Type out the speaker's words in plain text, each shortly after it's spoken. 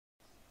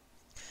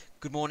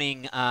Good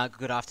morning,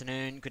 good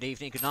afternoon, good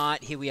evening, good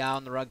night. Here we are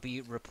on the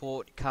Rugby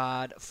Report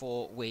card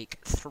for week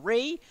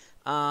 3.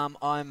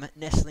 I'm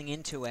nestling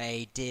into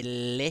a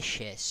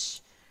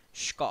delicious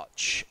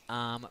scotch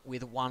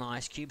with one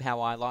ice cube, how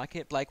I like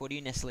it. Blake, what are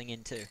you nestling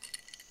into?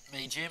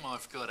 Me, Jim.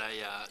 I've got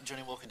a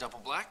Johnny Walker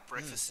Double Black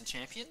Breakfast and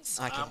Champions.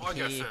 I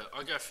can hear.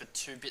 I go for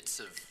two bits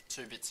of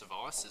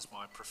ice as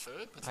my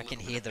preferred. With I a can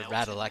little hear bit the of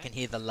melt rattle. in I there. can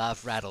hear the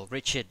love rattle.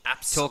 Richard, talk to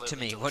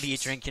Absolutely me. What are you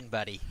delicious. drinking,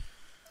 buddy?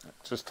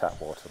 Just tap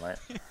water,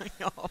 mate.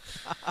 Oh,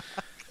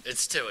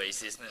 It's too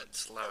easy, isn't it?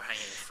 It's low hanging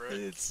fruit.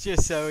 it's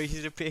just so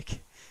easy to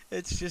pick.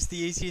 It's just the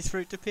easiest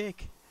fruit to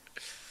pick.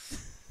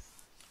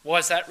 Why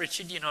is that,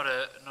 Richard? You're not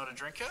a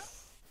drinker?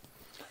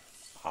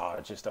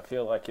 I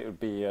feel like it would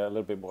be a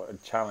little bit more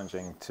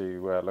challenging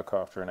to look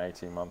after an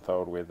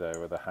 18-month-old with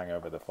a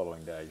hangover the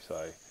following day.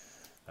 So,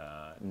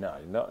 no,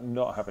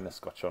 not having a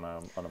scotch on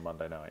a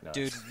Monday night. No.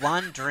 Dude,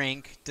 one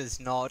drink does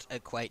not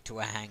equate to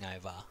a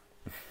hangover.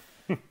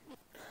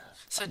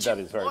 So, That Jim,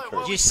 is very why true.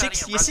 are we You're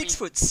starting a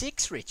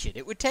 6'6", Richard.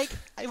 It would take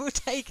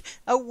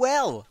a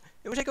well.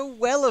 It would take a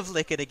well of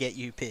liquor to get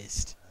you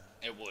pissed.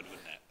 It would, wouldn't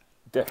it?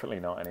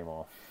 Definitely not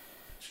anymore.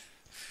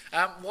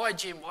 Why,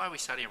 Jim? Why are we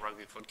starting a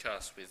rugby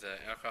podcast with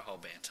alcohol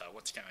banter?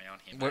 What's going on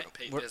here,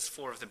 mate? There's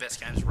 4 of the best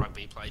games of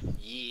rugby played in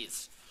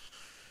years.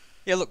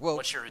 Yeah, look, well,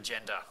 What's your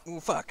agenda?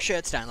 fuck,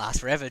 shirts don't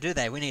last forever, do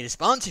they? We need a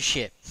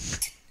sponsorship.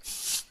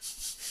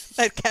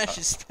 That cash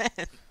is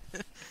spent.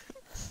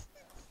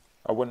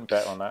 I wouldn't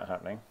bet on that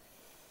happening.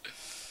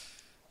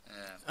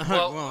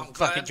 Well, Well, I'm fuck,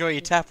 glad, enjoy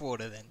your tap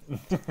water then.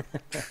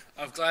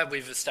 I'm glad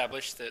we've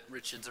established that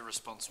Richard's a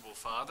responsible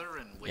father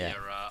and we Yeah.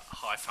 are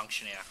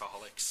high-functioning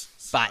alcoholics.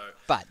 So,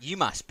 But you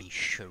must be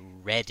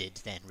shredded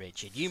then,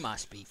 Richard. You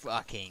must be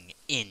fucking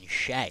in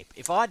shape.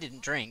 If I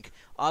didn't drink,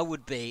 I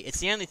would be. It's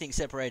the only thing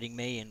separating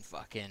me and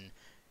fucking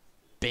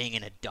being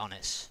an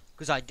Adonis.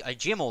 Because I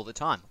gym all the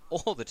time.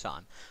 All the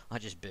time. I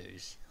just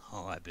booze.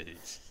 Oh, I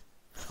booze.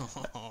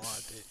 Oh, I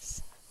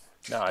booze.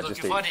 No, I look, just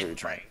if eat I food, didn't mate.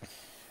 drink,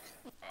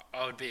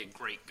 I would be a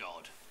Greek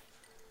god.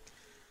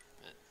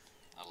 But,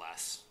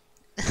 alas.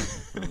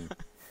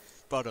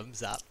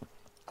 Bottoms up.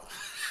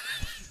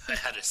 I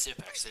had a sip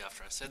actually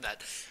after I said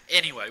that.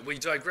 Anyway, we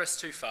digress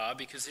too far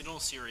because in all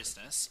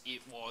seriousness,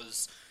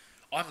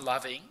 I'm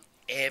loving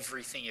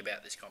everything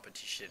about this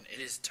competition.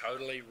 It has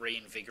totally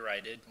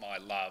reinvigorated my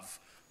love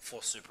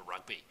for Super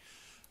Rugby.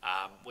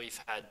 We've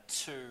had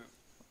 2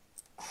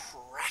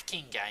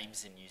 cracking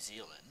games in New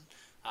Zealand,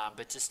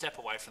 but to step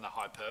away from the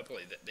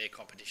hyperbole that their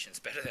competition's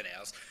better than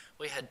ours,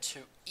 we had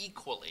 2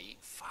 equally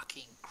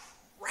fucking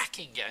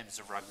cracking games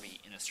of rugby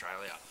in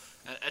Australia.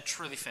 A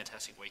truly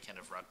fantastic weekend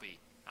of rugby.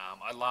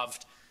 I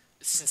loved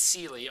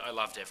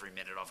every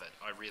minute of it.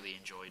 I really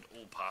enjoyed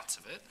all parts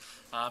of it.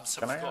 So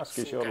Can we've I got ask,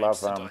 is 4 your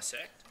games love to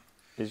dissect.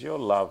 is your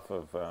love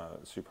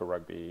of Super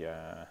Rugby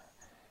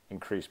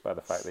increased by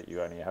the fact that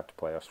you only have to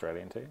play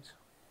Australian teams?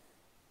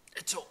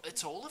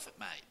 It's all of it,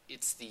 mate.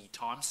 It's the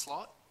time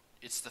slot.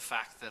 It's the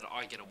fact that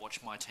I get to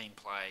watch my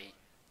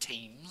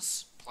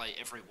teams play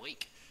every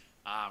week,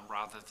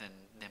 rather than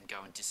them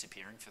go and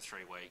disappearing for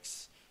 3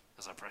 weeks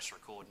as I press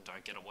record and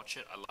don't get to watch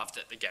it. I love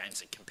that the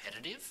games are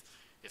competitive,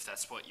 if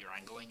that's what you're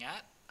angling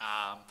at.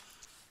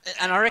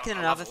 And I reckon I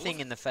love another all thing of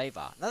it. in the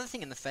favour. Another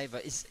thing in the favour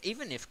is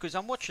even if, because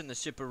I'm watching the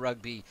Super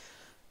Rugby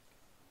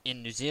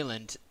in New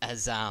Zealand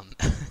as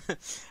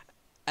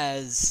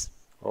as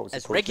What was it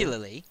as called, Jim?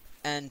 regularly,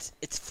 and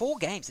it's 4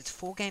 games. It's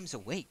 4 games a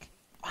week.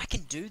 I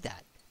can do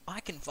that. I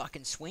can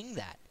fucking swing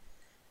that.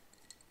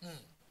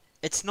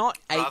 It's not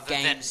 8 Rather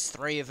than- games,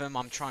 3 of them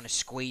I'm trying to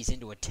squeeze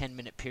into a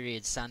 10-minute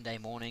period Sunday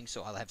morning,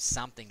 so I'll have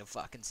something to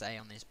fucking say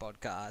on this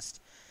podcast.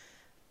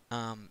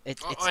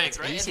 It's I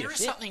agree. And easy to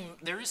fit.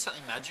 there is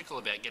something magical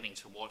about getting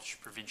to watch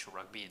provincial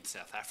rugby in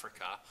South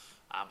Africa.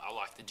 I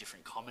like the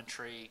different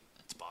commentary.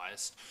 It's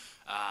biased.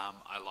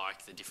 I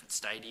like the different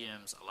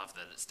stadiums. I love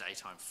that it's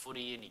daytime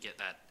footy and you get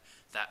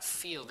that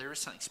feel. There is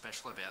something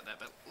special about that.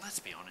 But let's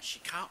be honest,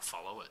 you can't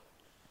follow it.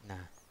 No.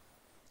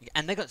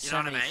 And they got You so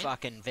know what I many mean?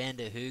 fucking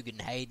Vander Hoogen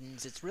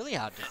Haydens, it's really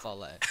hard to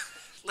follow.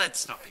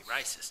 Let's not be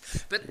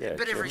racist. But Yeah,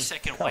 every Jim,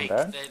 second calm week,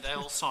 down. they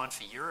all sign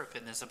for Europe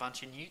and there's a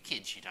bunch of new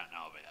kids you don't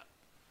know about.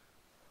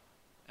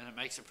 And it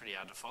makes it pretty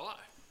hard to follow.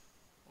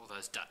 All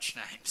those Dutch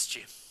names,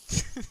 Jim.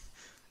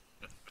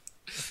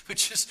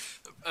 Which is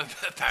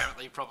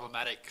apparently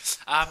problematic.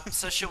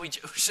 So shall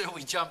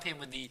we jump in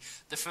with the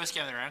first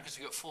game of the round, because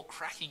we've got 4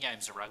 cracking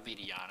games of rugby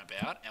to yarn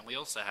about, and we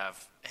also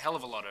have a hell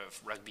of a lot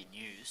of rugby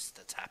news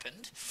that's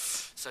happened.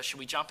 So shall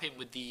we jump in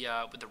with the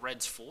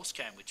Reds Force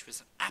game, which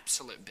was an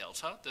absolute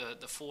belter.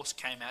 The Force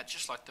came out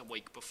just like the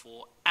week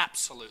before,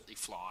 absolutely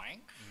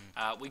flying.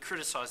 We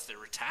criticised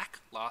their attack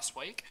last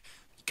week.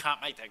 You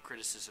can't make that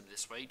criticism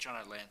this week.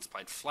 Jono Lance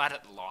played flat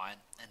at the line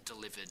and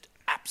delivered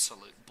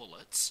absolute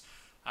bullets.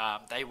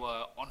 They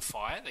were on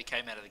fire. They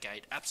came out of the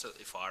gate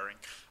absolutely firing.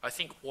 I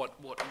think what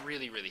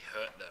really, really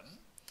hurt them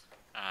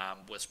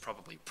was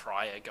probably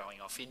Pryor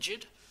going off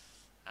injured.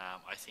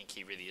 I think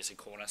he really is a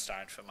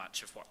cornerstone for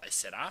much of what they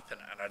set up, and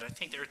I don't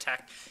think their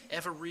attack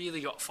ever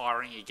really got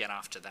firing again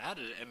after that.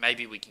 And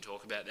maybe we can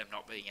talk about them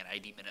not being an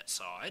 80-minute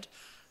side,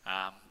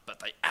 but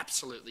they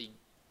absolutely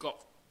got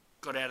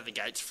out of the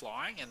gates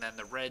flying, and then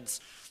the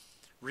Reds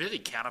really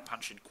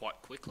counterpunched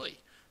quite quickly.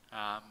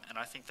 And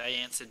I think they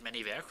answered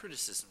many of our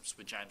criticisms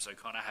with James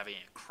O'Connor having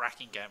a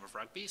cracking game of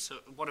rugby. So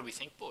what do we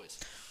think, boys?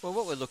 Well,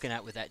 what we're looking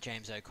at with that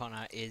James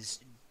O'Connor is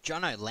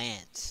Jono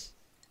Lance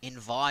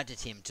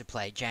invited him to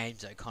play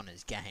James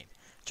O'Connor's game.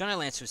 Jono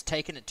Lance was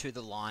taking it to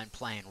the line,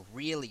 playing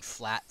really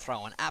flat,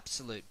 throwing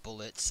absolute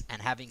bullets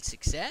and having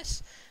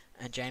success.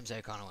 And James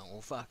O'Connor went,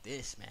 well, fuck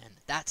this, man.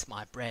 That's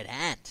my bread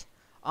and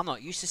I'm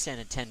not used to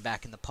sending 10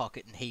 back in the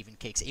pocket and heaving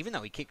kicks, even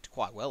though he kicked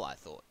quite well, I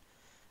thought.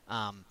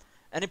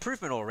 An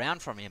improvement all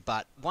around from him,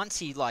 but once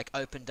he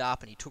opened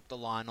up and he took the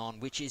line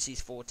on, which is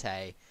his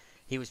forte,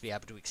 he was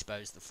able to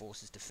expose the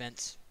Force's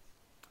defence.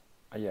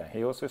 Yeah,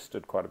 he also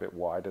stood quite a bit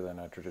wider than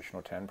a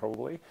traditional 10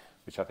 probably,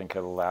 which I think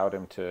allowed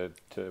him to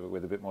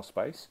with a bit more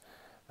space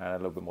and a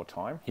little bit more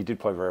time. He did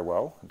play very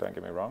well, don't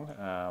get me wrong,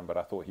 but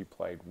I thought he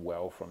played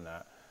well from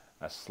that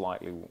a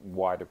slightly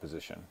wider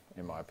position,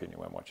 in my opinion,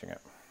 when watching it.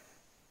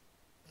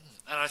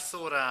 And I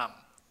thought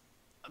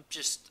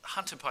just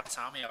Hunter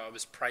Paisami, I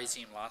was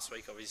praising him last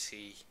week.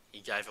 Obviously,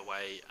 he gave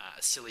away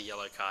a silly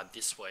yellow card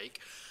this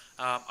week.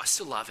 I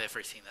still love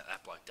everything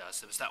that bloke does.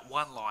 There was that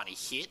one line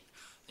he hit.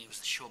 He was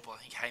the short ball.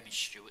 I think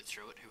Hamish Stewart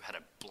threw it, who had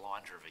a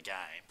blinder of a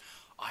game.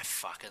 I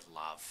fucking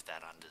love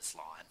that unders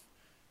line.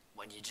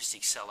 When you just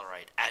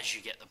accelerate as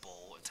you get the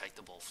ball and take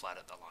the ball flat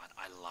at the line.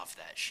 I love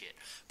that shit.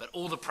 But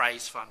all the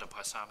praise for Hunter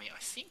Paisami, I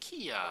think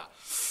he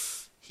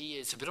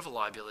is a bit of a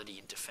liability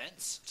in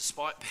defence.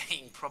 Despite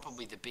being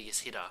probably the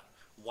biggest hitter,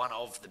 one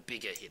of the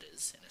bigger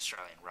hitters in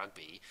Australian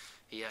rugby,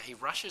 he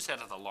rushes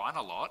out of the line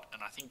a lot,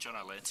 and I think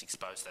Jono Lance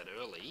exposed that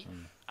early.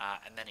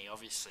 And then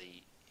he's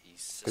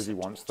because he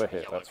wants the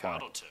hit. That's why.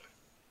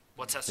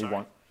 What's that?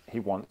 Sorry? He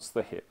wants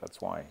the hit.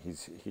 That's why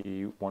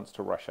he wants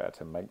to rush out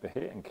to make the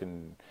hit and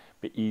can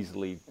be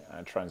easily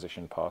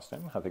transitioned past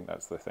him. I think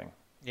that's the thing.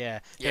 Yeah.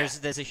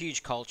 There's a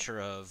huge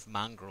culture of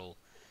mongrel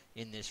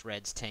in this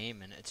Reds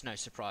team, and it's no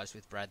surprise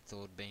with Brad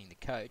Thorpe being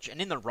the coach.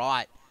 And in the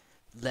right,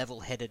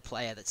 level-headed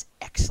player that's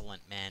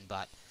excellent, man.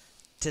 But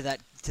to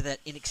that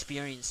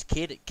inexperienced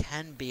kid, it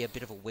can be a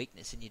bit of a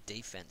weakness in your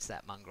defence,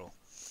 that mongrel.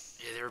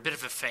 Yeah, they're a bit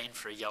of a fiend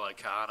for a yellow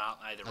card, aren't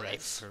they, the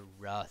Reds? They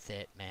froth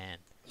it, man.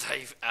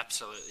 They've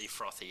absolutely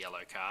frothed a yellow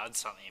card,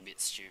 something a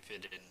bit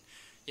stupid. And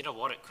you know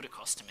what? It could have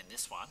cost him in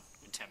this one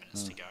with 10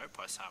 minutes to go,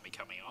 Paisami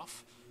coming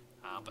off.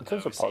 But in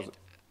terms of positives,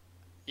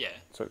 yeah.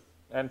 So,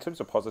 and in terms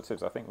of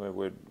positives, I think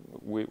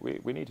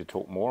we need to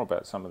talk more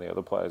about some of the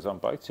other players on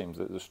both teams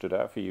that stood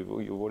out for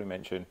you. You've already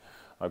mentioned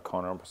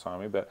O'Connor and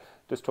Paisami, but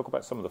just talk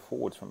about some of the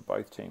forwards from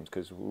both teams,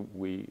 because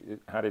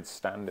how did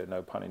Stander,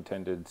 no pun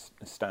intended,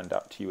 stand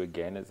up to you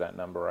again as that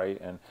number 8?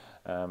 And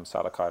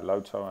Salakai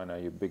Loto, I know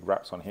you big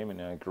raps on him,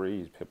 and I agree,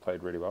 he's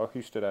played really well.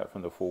 Who stood out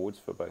from the forwards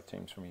for both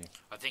teams from you?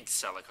 I think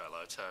Salakai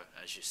Loto,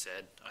 as you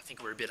said. I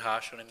think we're a bit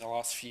harsh on him the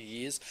last few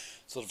years,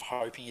 sort of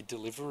hoping he'd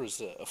deliver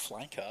as a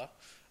flanker.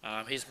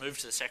 He's moved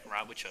to the second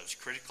row, which I was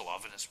critical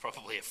of, and it's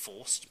probably a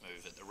forced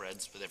move at the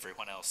Reds with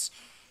everyone else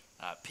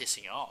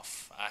pissing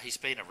off. He's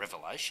been a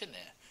revelation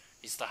there.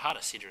 He's the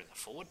hardest hitter in the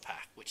forward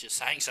pack, which is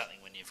saying something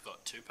when you've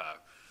got Tupou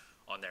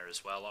on there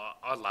as well.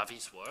 I love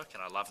his work,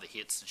 and I love the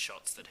hits and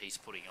shots that he's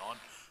putting on.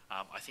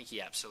 I think he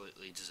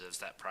absolutely deserves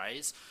that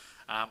praise.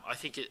 I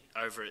think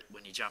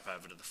when you jump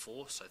over to the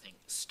Force, I think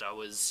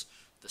Stowers,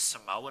 the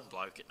Samoan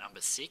bloke at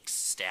number 6,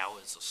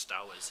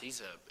 Stowers,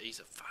 he's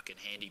a fucking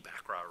handy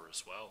back rower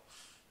as well.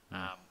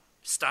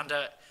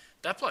 Stunder,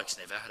 that bloke's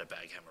never had a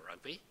bad game of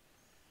rugby.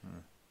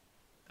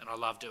 And I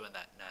love doing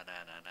that,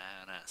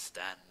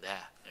 Stander,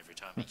 every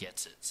time he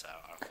gets it, so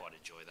I quite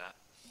enjoy that.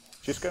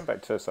 Just going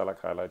back to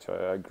Salakai Loto,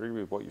 I agree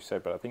with what you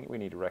said, but I think we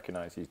need to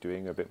recognise he's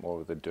doing a bit more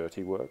of the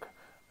dirty work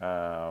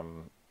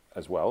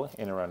as well,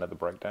 in around at the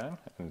breakdown,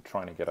 and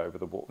trying to get over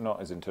the ball, not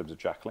as in terms of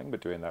jackling,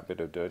 but doing that bit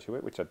of dirty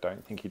work, which I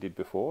don't think he did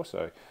before,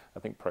 so I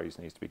think praise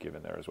needs to be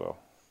given there as well.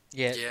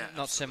 Yeah,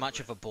 not so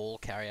much of a ball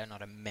carrier,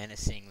 not a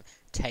menacing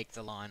take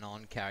the line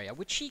on carrier,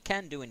 which he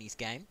can do in his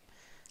game.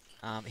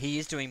 He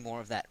is doing more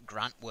of that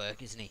grunt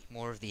work, isn't he?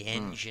 More of the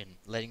engine,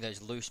 letting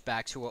those loose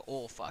backs, who are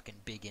all fucking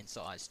big in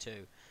size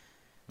too.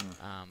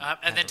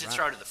 And then to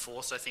throw to the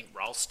Force, I think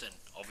Ralston,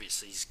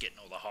 obviously, is getting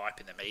all the hype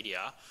in the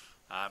media.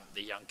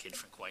 The young kid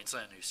from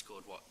Queensland who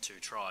scored, 2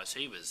 tries?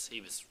 He was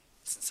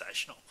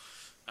sensational.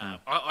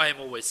 I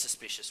am always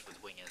suspicious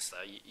with wingers,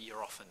 though.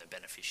 You're often the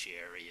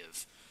beneficiary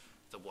of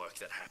the work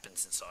that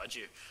happens inside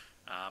you.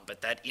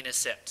 But that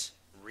intercept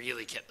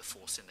really kept the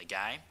Force in the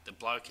game. The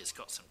bloke has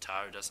got some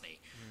toe, doesn't he?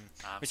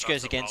 Which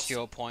goes against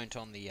your point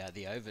on the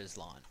overs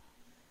line.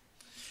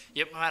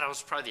 Yep, mate, I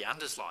was pro the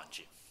unders line,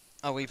 Jim.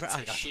 Oh, I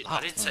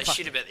didn't say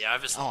shit about the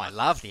overs line. Oh, I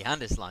love the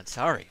unders line.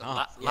 Sorry.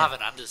 Love an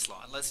unders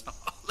line. Let's not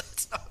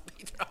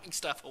be throwing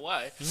stuff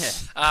away.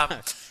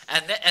 Yeah.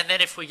 And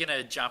then if we're going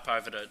to jump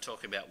over to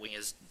talk about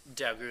wingers,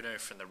 Daugunu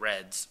from the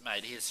Reds,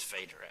 mate, his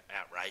feet are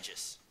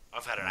outrageous.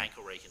 I've had an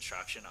ankle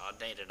reconstruction.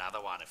 I'd need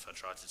another one if I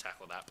tried to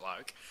tackle that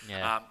bloke.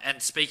 Yeah.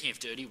 And speaking of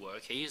dirty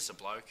work, he is a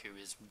bloke who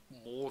is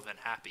more than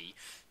happy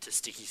to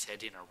stick his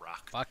head in a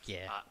ruck. Fuck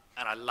yeah.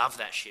 And I love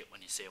that shit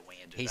when you see a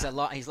winger do He's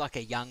that. He's like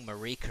a young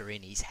Marika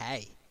in his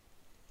hay.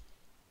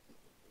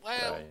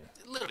 Well,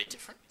 Yeah. a little bit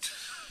different.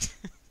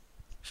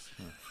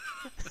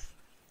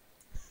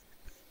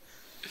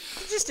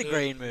 Just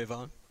agree and move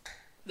on.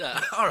 No,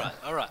 all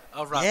right.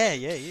 I'll run. Yeah,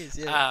 he is.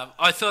 Yeah.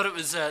 I thought it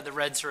was the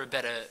Reds are a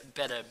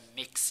better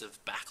mix of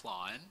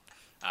backline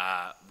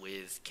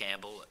with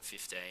Campbell at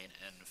 15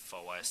 and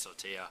Fawai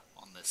Sortia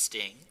on the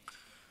sting,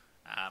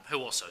 who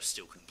also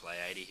still couldn't play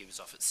 80. He was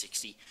off at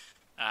 60.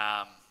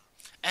 And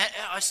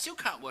I still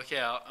can't work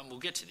out, and we'll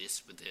get to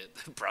this with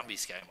the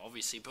Brumbies game,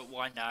 obviously, but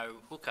why no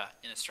hooker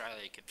in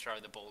Australia can throw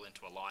the ball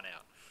into a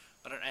line-out.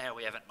 I don't know how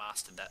we haven't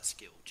mastered that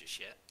skill just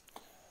yet.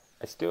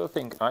 I still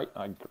think, I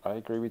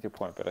agree with your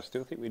point, but I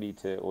still think we need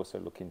to also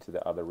look into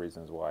the other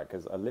reasons why,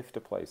 because a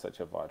lifter plays such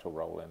a vital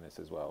role in this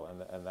as well,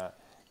 and that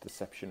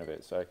deception of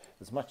it. So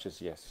as much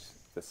as, yes,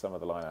 there's some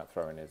of the line-out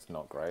throwing is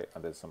not great,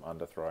 and there's some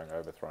under-throwing,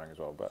 over-throwing as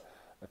well, but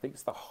I think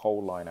it's the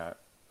whole line-out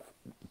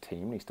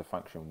team needs to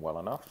function well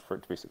enough for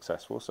it to be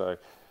successful. So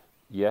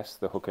yes,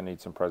 the hooker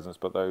needs some presence,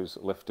 but those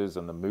lifters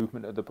and the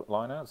movement of the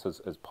line-outs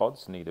as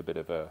pods need a bit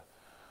of a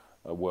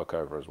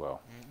workover as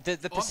well. The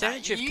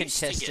percentage Matt, of you used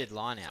to contested get-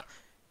 line-out.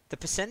 The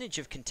percentage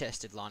of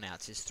contested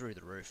lineouts is through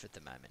the roof at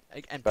the moment,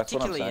 and That's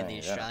what I'm particularly in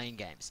the saying, yeah. Australian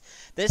games.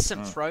 There's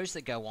some throws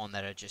that go on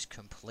that are just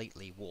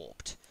completely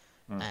warped,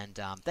 and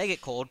they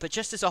get called, but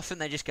just as often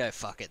they just go,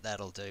 fuck it,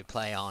 that'll do,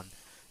 play on.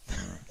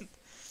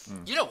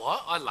 You know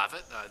what? I love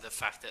it, though, the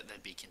fact that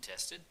they'd be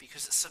contested,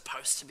 because it's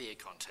supposed to be a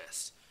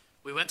contest.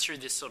 We went through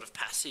this sort of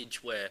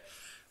passage where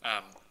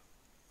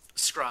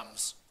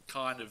scrums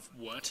kind of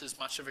weren't as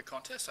much of a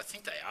contest. I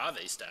think they are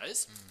these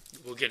days.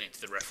 We'll get into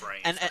the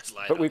refereeing And-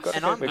 later. But we've got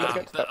to And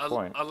get to but that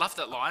point. I love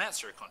that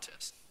lineouts are a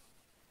contest.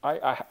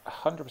 I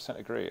 100%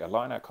 agree. A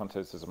line-out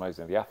contest is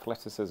amazing. The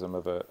athleticism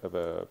of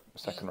a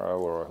second row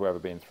or whoever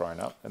being thrown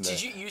up, and Did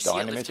the you see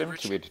it lifted, dynamism to be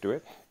Richard? able to do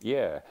it.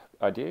 Yeah,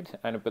 I did.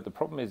 But the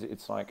problem is,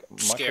 it's like my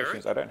Scary? question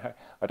is,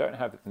 I don't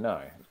have.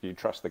 No, you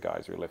trust the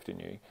guys who are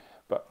lifting you,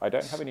 but I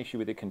don't have an issue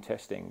with it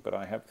contesting.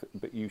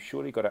 But you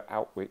surely got to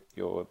outwit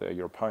your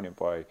opponent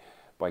by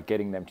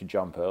getting them to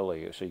jump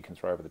early so you can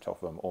throw over the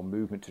top of them, or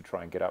movement to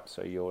try and get up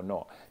so you're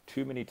not.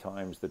 Too many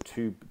times the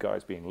two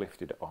guys being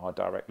lifted are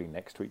directly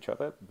next to each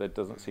other. There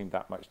doesn't seem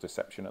that much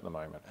deception at the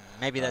moment.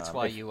 Maybe that's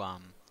why you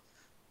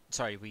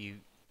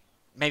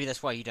maybe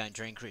that's why you don't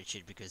drink,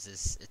 Richard, because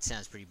it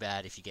sounds pretty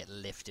bad if you get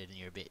lifted and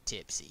you're a bit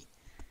tipsy.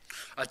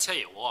 I tell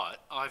you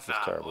what, I've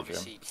terrible,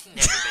 obviously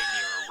never been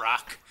near a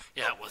ruck.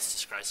 Yeah, it was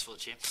disgraceful,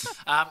 Jim.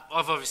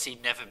 I've obviously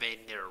never been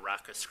near a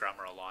ruck, a scrum,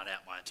 or a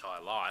line-out my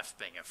entire life,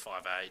 being a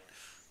 5'8",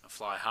 a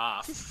fly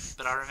half.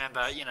 But I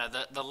remember,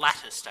 the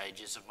latter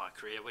stages of my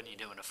career when you're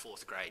doing a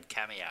fourth grade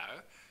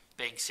cameo,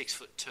 being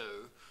 6'2",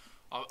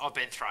 I've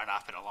been thrown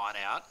up in a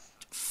line-out.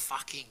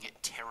 Fucking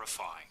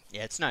terrifying.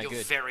 Yeah, it's no You're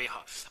good. very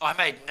high. I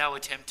made no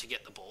attempt to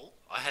get the ball.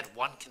 I had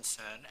one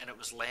concern, and it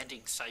was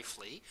landing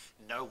safely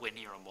nowhere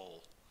near a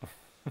mall.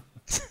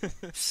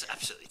 It's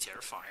absolutely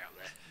terrifying out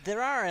there.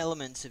 There are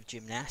elements of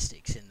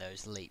gymnastics in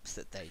those leaps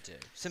that they do.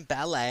 Some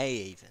ballet,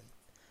 even.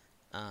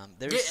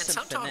 There Yeah, is and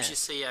some sometimes finesse. you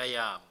see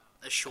a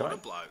shorter Can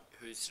I- bloke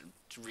who's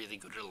really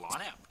good at a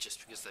line-out just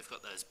because they've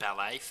got those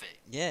ballet feet.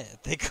 Yeah,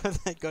 they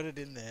got it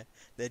in their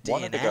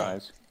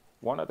DNA.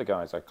 One of the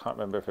guys, I can't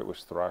remember if it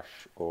was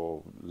Thrush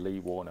or Lee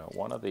Warner.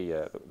 One of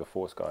the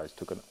Force guys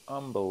took an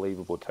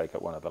unbelievable take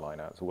at one of the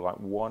lineouts, like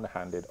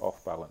one-handed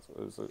off balance. It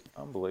was an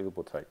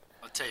unbelievable take.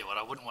 I'll tell you what,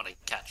 I wouldn't want to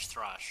catch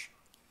Thrush.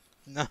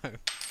 No,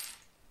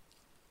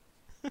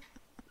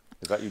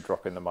 Is that you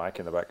dropping the mic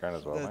in the background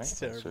as well,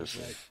 that's mate? terrible.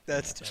 Seriously. Mate.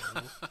 That's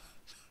terrible.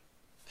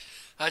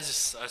 I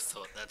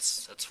thought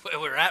that's where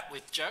we're at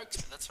with jokes,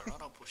 but that's all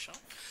right. I'll push on.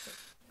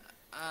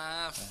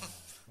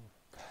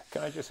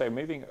 Can I just say, how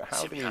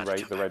Should do be we hard to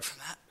rate come the back Reds? from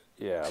that.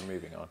 Yeah,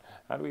 moving on.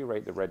 How do we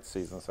rate the Reds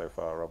season so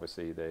far?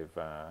 Obviously, they've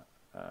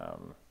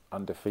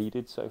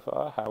undefeated so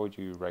far. How would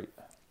you rate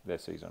their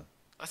season?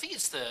 I think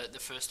it's the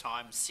first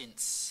time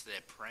since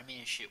their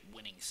premiership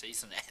winning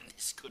season, and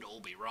this could all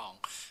be wrong,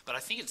 but I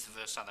think it's the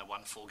first time they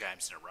won 4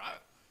 games in a row.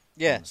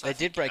 Yeah, So they I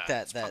think, did break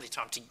It's that.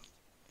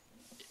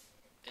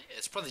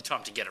 probably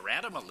time to get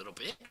around them a little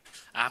bit.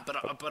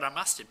 But I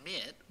must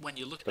admit, when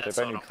you look at But that they've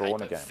side only on drawn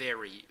paper, a game.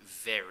 very,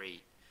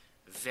 very,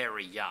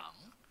 very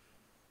young.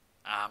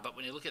 But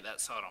when you look at that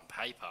side on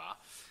paper,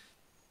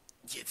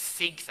 you'd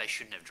think they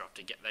shouldn't have dropped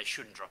they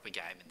shouldn't drop a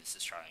game in this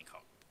Australian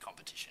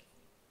competition.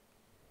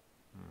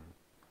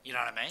 You know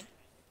what I mean?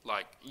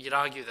 Like, you'd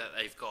argue that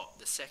they've got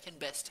the second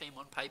best team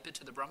on paper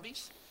to the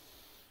Brumbies.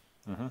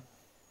 Mm-hmm.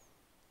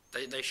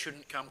 They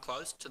shouldn't come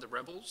close to the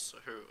Rebels,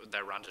 who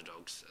they're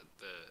underdogs at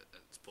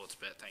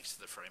Sportsbet thanks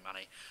to the free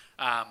money.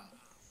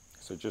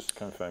 So just to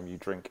confirm, you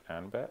drink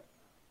and bet?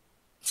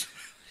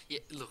 Yeah,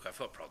 look, I've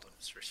got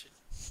problems, Richard.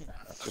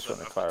 I just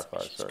want to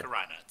clarify, sorry.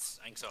 Corona, it's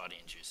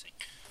anxiety-inducing.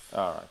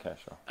 All right, okay,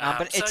 sure.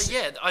 But So it's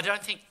yeah, I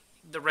don't think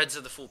the Reds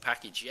are the full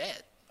package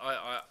yet.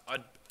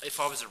 If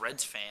I was a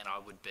Reds fan, I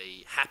would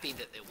be happy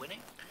that they're winning,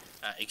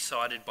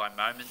 excited by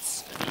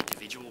moments of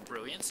individual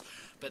brilliance,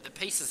 but the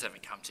pieces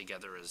haven't come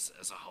together as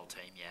a whole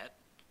team yet.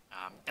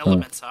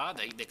 Elements are,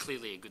 they're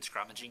clearly a good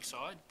scrummaging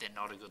side. They're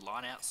not a good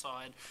line-out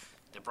side.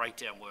 The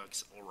breakdown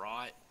works all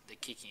right. The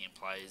kicking in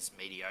play is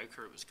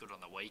mediocre. It was good on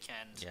the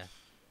weekend. Yeah.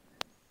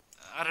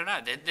 I don't know.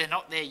 They're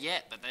not there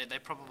yet, but they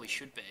probably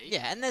should be.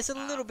 Yeah, and there's a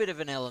little bit of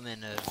an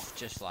element of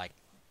just like,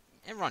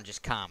 everyone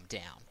just calm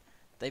down.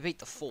 They beat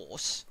the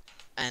Force,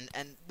 and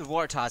the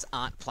Waratahs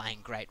aren't playing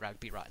great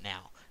rugby right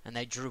now, and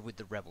they drew with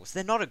the Rebels.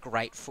 They're not a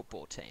great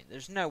football team.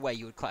 There's no way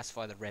you would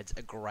classify the Reds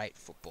a great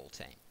football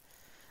team.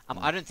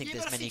 I don't think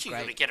there's many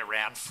great...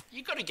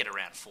 You've got to get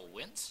around 4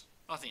 wins.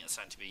 I think it's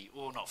going to be...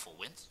 Well, not 4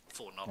 wins.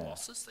 4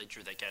 non-losses. They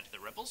drew that game to the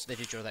Rebels. They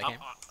did draw that game.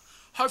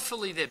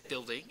 Hopefully they're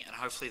building, and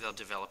hopefully they'll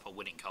develop a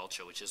winning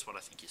culture, which is what I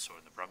think you saw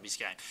in the Brumbies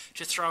game.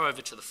 To throw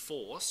over to the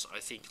Force, I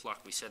think,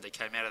 like we said, they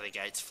came out of the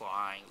gates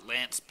flying.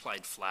 Lance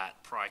played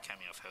flat. Pryor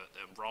coming off hurt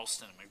them.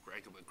 Ralston and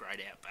McGregor were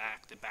great out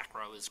back. The back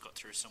rowers got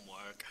through some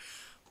work.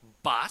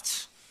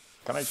 But...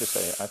 Can I just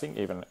say, I think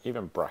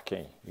even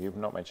Bracky, you've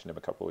not mentioned him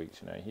a couple of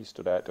weeks, he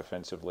stood out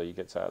defensively, he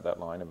gets out of that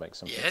line and makes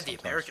some... Yeah, the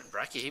American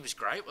Bracky, he was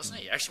great, wasn't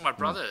he? Actually, my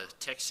brother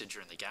texted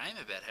during the game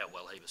about how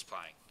well he was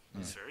playing. It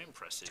was very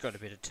impressive. He's got a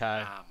bit of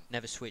toe,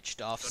 never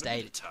switched off,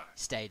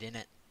 stayed in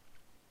it.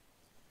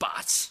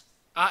 But,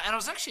 and it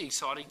was actually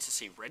exciting to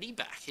see Reddy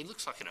back. He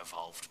looks like an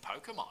evolved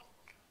Pokemon.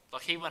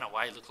 Like, he went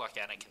away, looked like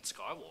Anakin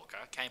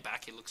Skywalker, came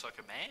back, he looks like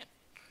a man.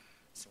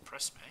 It's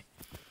impressed me.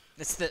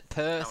 It's the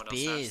Perth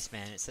beers,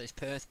 man. It's those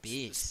Perth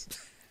beers.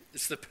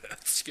 It's the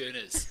Perth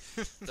Schooners.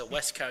 The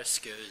West Coast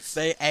Schooners.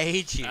 They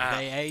age you.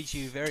 They age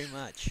you very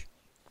much.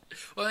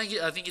 Well,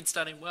 I think it's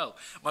done him well.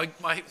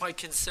 My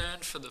concern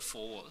for the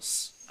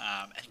Force,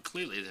 and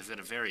clearly they've got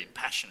a very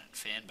passionate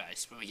fan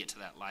base, when we get to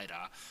that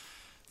later,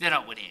 they're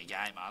not winning a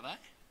game, are they?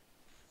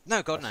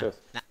 No, God, no.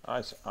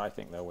 Nah. I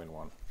think they'll win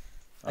one.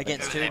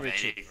 Against who,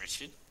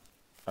 Richard?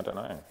 I don't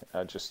know.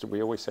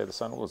 We always say the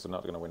Sunwolves are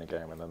not going to win a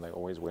game, and then they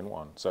always win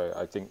one. So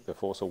I think the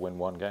Force will win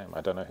one game.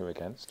 I don't know who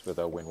against, but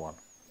they'll win one.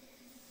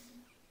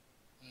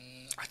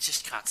 I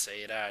just can't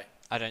see it, eh?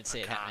 I don't see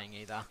it happening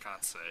either. I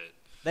can't see it.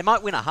 They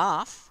might win a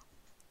half.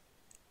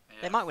 Yeah.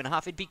 They might win a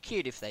half. It'd be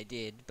cute if they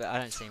did, but I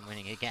don't see them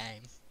winning a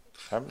game.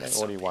 Haven't they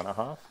already won a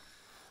half?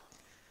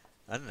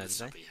 I don't know, This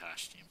did will they? be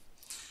harsh, Jim.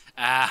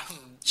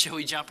 Shall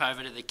we jump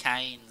over to the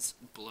Canes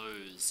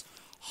Blues?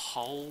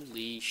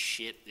 Holy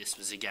shit, this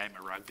was a game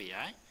of rugby,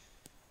 eh?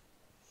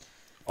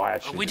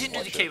 We didn't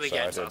do the Kiwi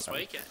games last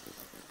week.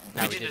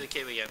 No, we didn't do the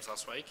Kiwi games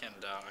last week, and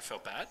I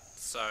felt bad.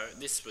 So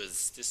this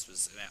was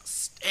an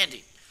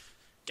outstanding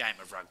game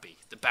of rugby.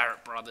 The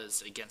Barrett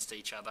brothers against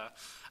each other.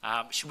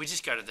 Should we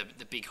just go to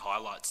the big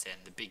highlights then,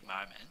 the big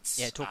moments?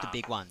 Yeah, talk the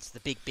big ones.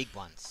 The big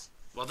ones.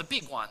 Well, the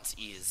big ones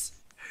is,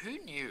 who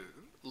knew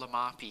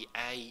Lamapi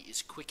A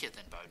is quicker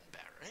than Beauden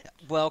Barrett?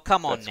 Well,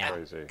 come on That's now.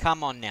 crazy.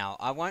 Come on now.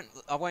 I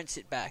won't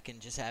sit back and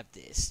just have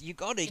this. You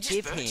got to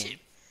give him.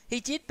 He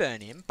did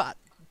burn him, but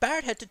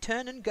Barrett had to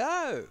turn and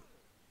go.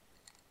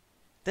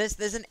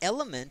 There's an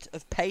element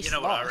of pace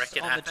loss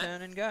on the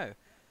turn and go.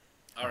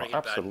 I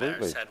reckon Beauden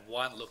Barrett's had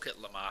one look at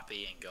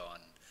Lamapi and gone,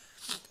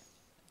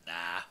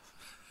 nah.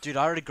 Dude,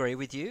 I would agree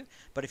with you,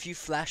 but if you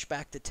flash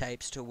back the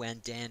tapes to when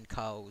Dane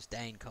Coles,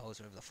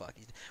 whatever the fuck,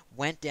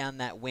 went down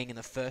that wing and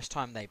the first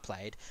time they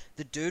played,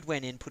 the dude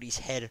went in, put his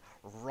head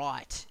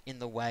right in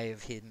the way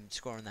of him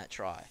scoring that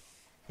try.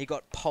 He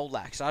got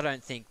poleaxed. I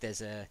don't think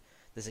there's a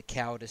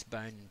cowardice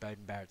bone in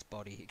Beauden Barrett's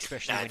body,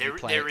 especially when you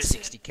play at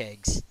 60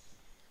 kegs.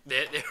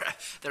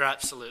 There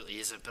absolutely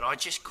isn't, but I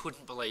just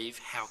couldn't believe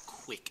how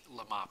quick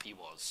Lamapi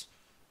was.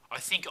 I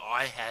think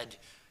I had,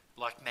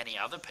 like many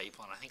other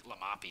people, and I think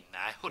Lamapi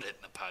nailed it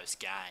in the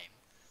post-game.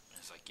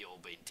 It's like, you've all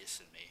been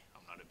dissing me.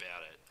 I'm not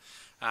about it.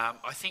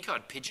 I think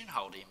I'd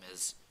pigeonholed him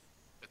as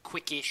a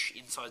quickish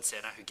inside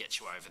centre who gets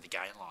you over the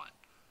gain line.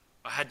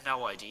 I had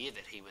no idea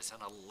that he was an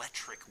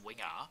electric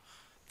winger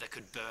that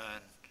could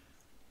burn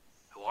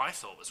who I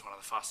thought was one of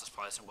the fastest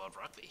players in world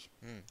rugby.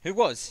 Who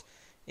was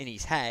in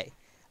his hay.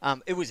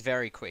 It was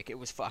very quick. It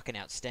was fucking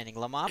outstanding.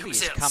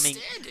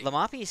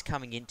 Lamapi is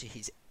coming into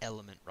his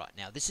element right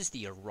now. This is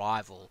the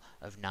arrival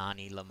of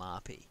Nani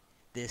Lamapi.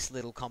 This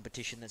little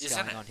competition that's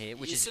going on here,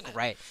 which is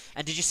great.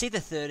 And did you see the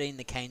 13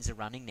 the Canes are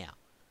running now?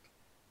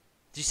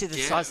 Did you see the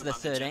size of the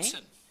 13?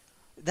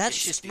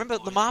 That's just... Remember,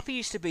 Lamapi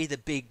used to be the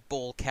big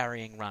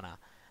ball-carrying runner.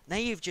 Now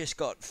you've just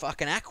got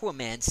fucking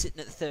Aquaman sitting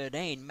at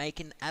 13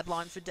 making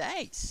ad-line for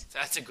days.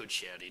 That's a good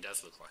shout. He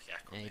does look like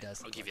Aquaman. Yeah, he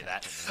does. I'll give you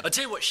that. I'll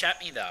tell you what shat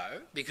me,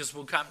 though, because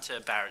we'll come to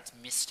Barrett's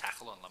missed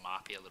tackle on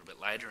Lamapi a little bit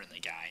later in the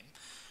game.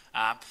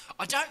 I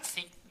don't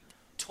think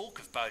talk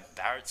of Beauden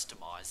Barrett's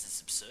demise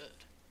is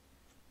absurd.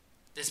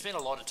 There's been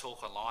a lot of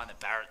talk online that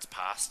Barrett's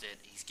past it,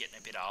 he's getting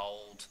a bit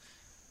old.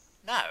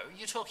 No,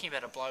 you're talking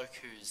about a bloke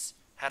who's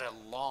had a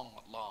long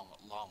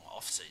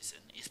off-season,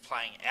 is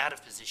playing out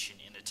of position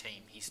in a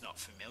team he's not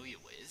familiar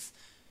with.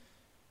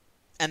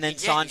 And then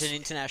signed an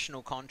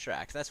international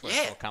contract. That's where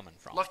it's all coming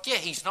from.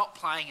 He's not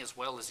playing as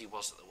well as he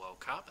was at the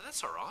World Cup, but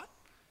that's all right.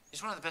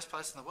 He's one of the best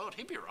players in the world.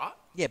 He'd be right.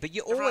 Yeah, but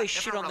you Everyone- always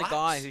shit everyone on the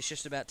relax. guy who's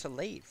just about to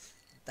leave.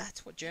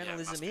 That's what Yeah, it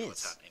journalism must be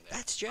what's is. happening there.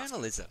 That's Must be what's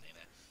journalism. happening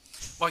there.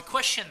 My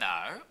question,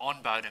 though,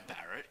 on Bowden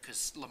Barrett,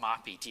 because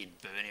Lamarpi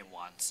did burn him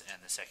once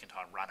and the second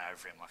time run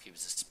over him like he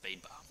was a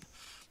speed bump.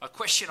 My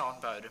question on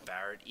Bowden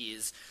Barrett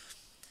is,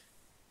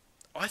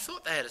 I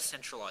thought they had a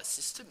centralised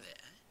system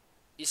there.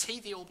 Is he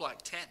the All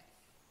Black 10?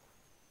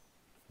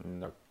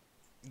 No.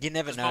 You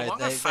never know. Mo'unga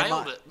They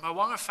failed might- it.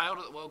 Mo'unga failed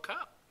at the World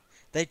Cup.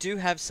 They do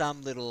have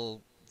some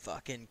little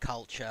fucking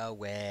culture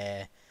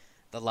where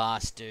the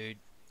last dude,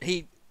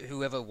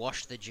 whoever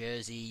washed the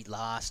jersey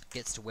last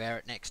gets to wear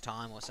it next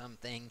time or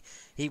something.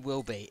 He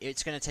will be.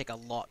 It's going to take a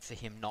lot for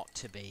him not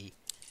to be.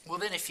 Well,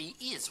 then if he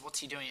is, what's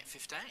he doing at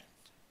 15?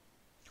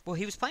 Well,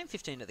 he was playing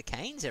 15 at the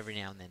Canes every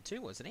now and then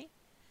too, wasn't he?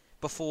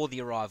 Before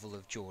the arrival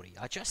of Geordie.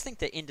 I just think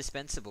they're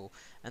indispensable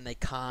and they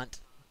can't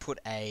put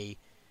a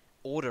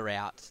order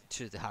out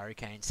to the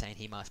Hurricanes saying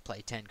he must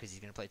play 10 because he's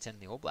going to play 10 in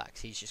the All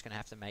Blacks. He's just going to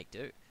have to make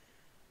do.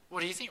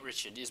 What do you think,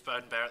 Richard? Is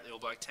Bowden Barrett the All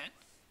Black 10?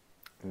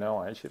 No,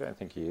 I actually don't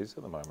think he is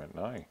at the moment,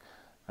 no.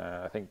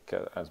 I think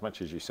as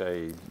much as you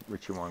say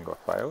Richie Mo'unga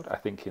failed, I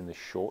think in the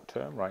short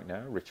term right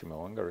now, Richie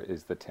Mo'unga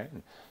is the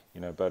 10.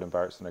 You know, Bowden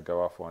Barrett's going to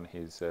go off on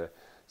his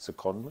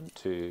secondment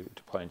to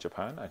play in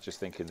Japan. I just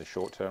think in the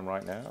short term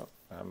right now,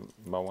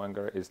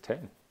 Mo'unga is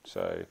 10.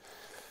 So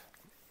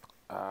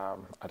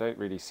I don't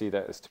really see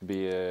that as to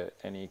be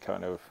any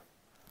kind of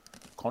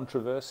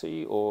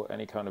controversy or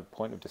any kind of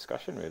point of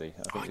discussion, really.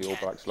 I think the All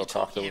Blacks look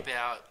after...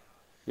 about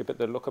Yeah, but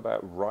they look about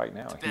right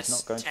now. the He's best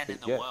not going 10 to. in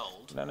the Yeah,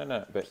 world.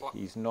 no. But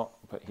he's not.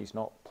 But he's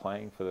not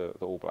playing for the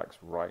All Blacks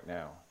right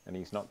now, and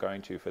he's not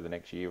going to for the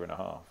next year and a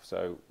half.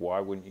 So why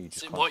wouldn't you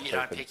just? So what, you concentrate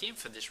don't for pick him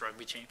for this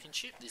rugby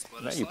championship? This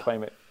No,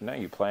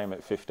 you play him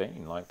at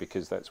 15, like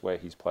because that's where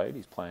he's played.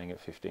 He's playing at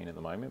 15 at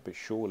the moment, but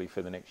surely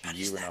for the next But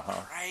year isn't and a that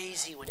half.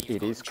 crazy when you've It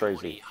got is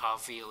crazy. Geordie,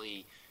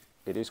 Havili?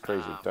 It is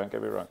crazy. Don't get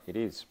me wrong. It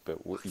is. But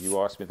you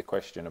asked me the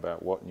question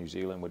about what New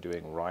Zealand were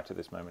doing right at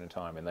this moment in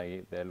time, and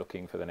they're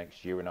looking for the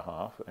next year and a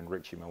half, and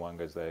Richie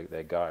Mo'unga's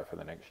their guy for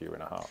the next year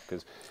and a half.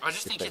 Because I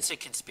just think it's a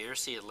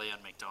conspiracy of Leon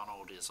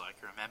McDonald is like,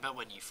 remember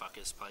when you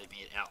fuckers played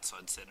me at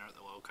outside centre at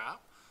the World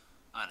Cup?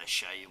 I'm going to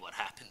show you what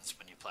happens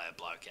when you play a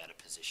bloke out of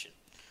position.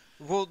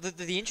 Well,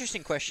 the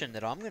interesting question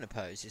that I'm going to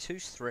pose is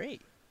who's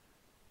 3?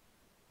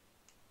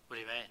 What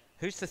do you mean?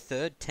 Who's the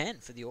third 10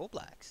 for the All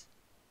Blacks?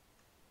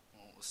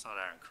 Well, it's not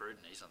Aaron Cruden.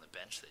 He's on the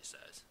bench these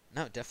days.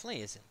 No, it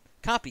definitely isn't.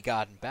 Can't be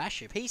Garden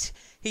Basham.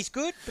 He's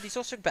good, but he's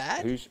also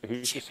bad. who's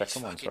your Jimmy's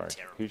second one? fucking Sorry,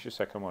 terrible. who's your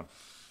second one?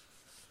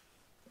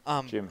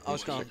 Jim, I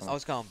was who's your going. second I one?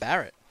 was going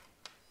Barrett.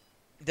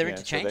 They're Yeah, so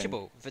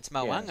interchangeable. If it's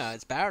Mo'unga, yes.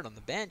 it's Barrett on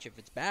the bench. If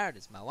it's Barrett,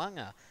 it's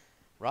Mo'unga,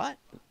 right?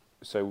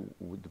 So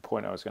the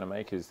point I was going to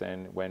make is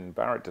then when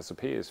Barrett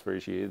disappears for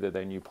his year,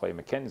 then you play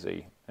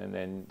Mackenzie, and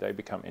then they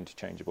become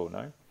interchangeable.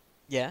 No.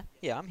 Yeah,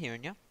 I'm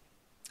hearing you.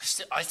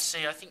 I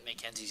think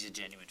Mackenzie's a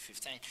genuine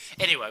 15.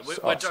 Anyway, we're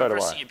So do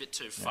digressing I. a bit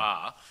too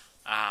far.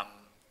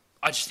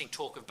 I just think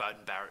talk of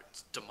Bowden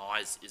Barrett's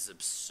demise is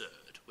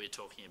absurd. We're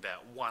talking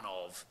about one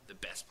of the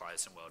best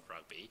players in world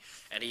rugby,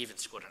 and he even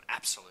scored an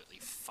absolutely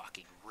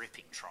fucking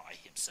ripping try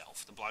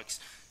himself. The bloke's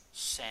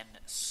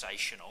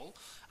sensational.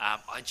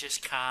 I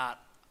just can't...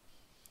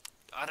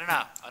 I don't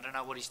know. I don't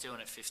know what he's doing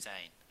at 15.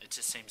 It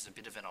just seems a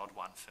bit of an odd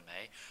one for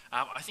me.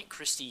 I think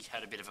Christie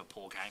had a bit of a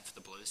poor game for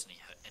the Blues,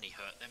 and he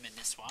hurt them in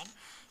this one.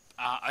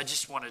 I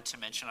just wanted to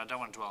mention, I don't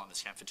want to dwell on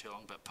this game for too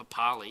long, but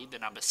Papali, the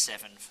number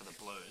 7 for the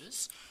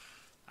Blues,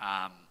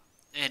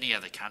 any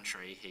other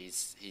country,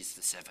 he's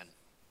the 7.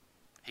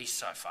 He's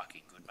so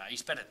fucking good, mate.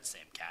 He's better than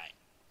Sam Cane.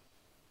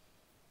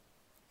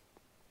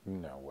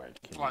 No way.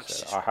 Can you Bloke's say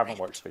just that? I haven't ripped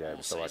watched the game,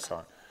 all so I season.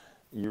 can't.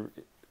 You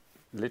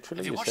literally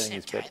Have you you're watched saying Sam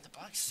he's Cane? better. The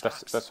bloke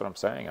sucks. That's what I'm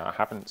saying. I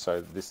haven't.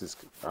 So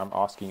I'm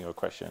asking you a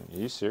question. Are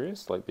you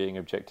serious? Like being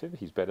objective,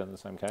 he's better than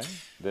Sam Cane,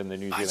 than the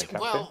New Zealand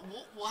captain. Well,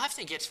 we'll have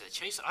to get to the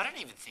Chiefs. I don't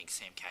even think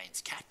Sam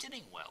Cane's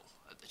captaining well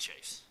at the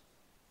Chiefs.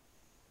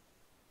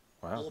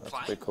 Wow, Or that's a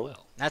playing big call.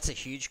 well. That's a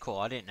huge call.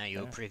 I didn't know you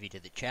were Yeah. privy to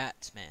the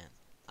chats, man.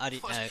 I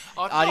didn't know.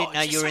 Oh, I no, didn't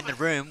know it's you were just in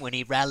the room when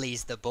he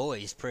rallies the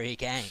boys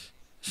pre-game.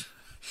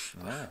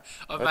 Yeah,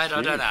 Oh, that's mate, I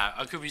don't huge. know.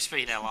 I could be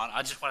speaking out loud.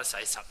 I just want to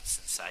say something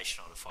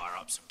sensational to fire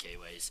up some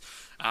Kiwis.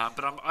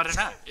 But I don't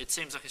know. It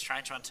seems like a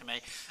strange one to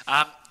me.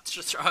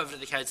 To throw over to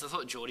the Canes, I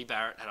thought Geordie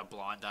Barrett had a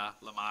blinder.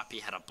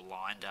 Lamarpi had a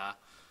blinder.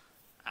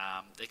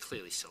 They're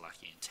clearly still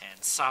lucky in 10.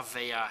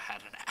 Savia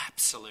had an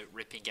absolute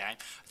ripping game.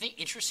 I think,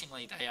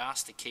 interestingly, they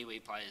asked the Kiwi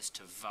players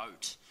to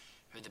vote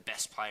who the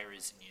best player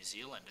is in New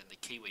Zealand, and the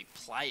Kiwi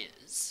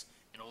players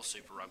in all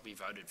Super Rugby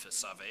voted for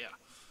Savia.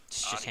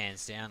 It's just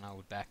hands down. I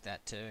would back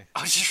that too.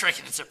 I just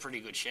reckon it's a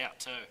pretty good shout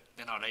too.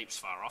 They're not heaps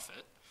far off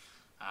it.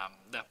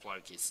 That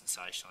bloke is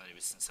sensational. He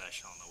was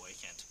sensational on the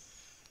weekend.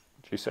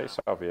 Did you say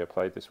Salvia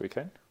played this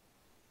weekend?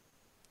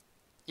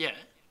 Yeah,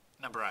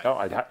 number 8.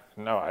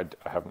 No, I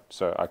haven't.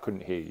 So I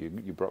couldn't hear you.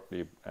 You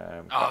broccoli. Oh,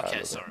 cut out a okay,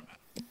 little sorry,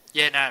 mate.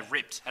 Yeah, no,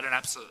 ripped. Had an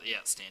absolutely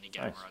outstanding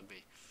game Nice. of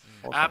rugby.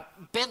 Awesome.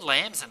 Ben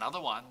Lamb's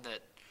another one that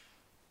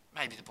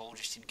maybe the ball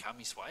just didn't come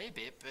his way a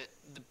bit, but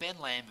the Ben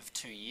Lamb of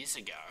 2 years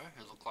ago,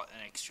 who looked like the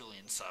next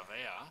Julian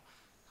Savea,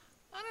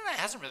 I don't know,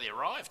 hasn't really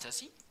arrived, has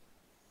he?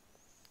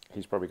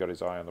 He's probably got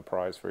his eye on the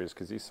prize for his,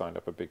 because he signed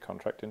up a big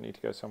contract, didn't he,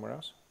 to go somewhere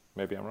else?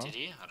 Maybe I'm wrong. Did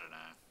he? I don't know.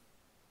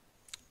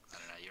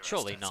 You're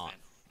Surely a stats not. man.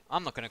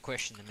 I'm not going to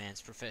question the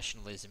man's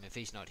professionalism if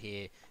he's not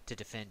here to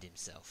defend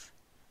himself.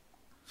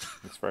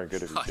 It's very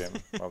good of you, Jim.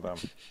 Well done.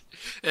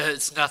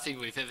 It's nothing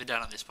we've ever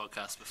done on this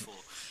podcast before.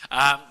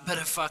 But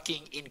a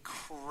fucking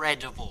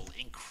incredible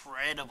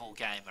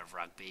game of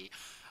rugby.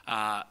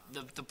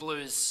 The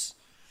Blues,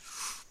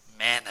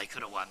 man, they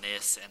could have won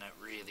this, and it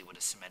really would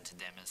have cemented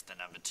them as the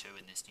number 2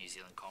 in this New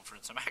Zealand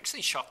conference. I'm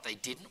actually shocked they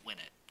didn't win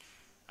it.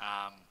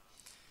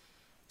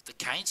 The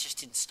Canes just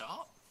didn't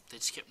stop. They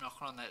just kept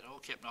knocking on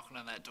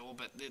that door,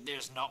 but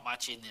there's not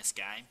much in this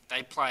game.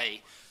 They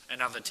play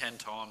another 10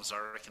 times.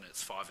 I reckon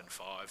it's 5 and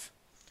 5.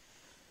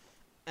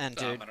 And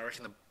dude, And I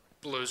reckon the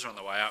Blues are on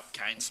the way up.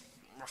 Canes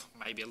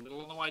maybe a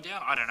little on the way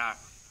down. I don't know.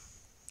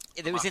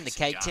 it was in the Marcus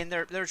cake and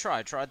tin. They're a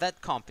try.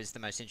 That comp is the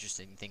most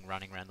interesting thing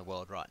running around the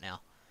world right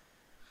now.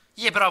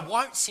 Yeah, but I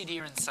won't sit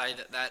here and say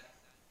that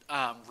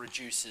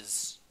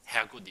reduces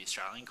how good the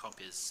Australian comp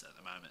is at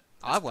the moment.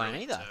 I That's won't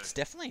brilliant either. too. It's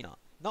definitely not.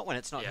 Not when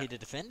it's not Yeah. here to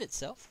defend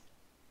itself.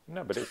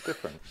 No, but it's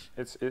different.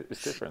 It's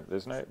different.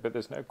 There's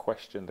no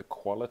question the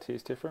quality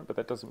is different, but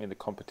that doesn't mean the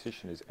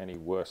competition is any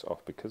worse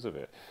off because of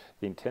it.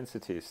 The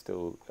intensity is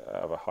still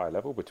of a high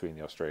level between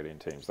the Australian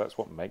teams. That's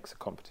what makes a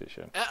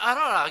competition. I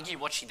don't argue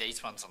watching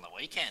these ones on the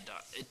weekend.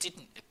 It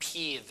didn't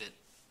appear that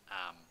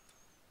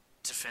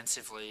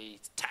defensively,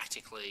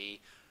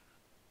 tactically,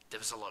 there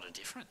was a lot of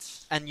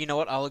difference. And you know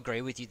what? I'll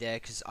agree with you there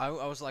because I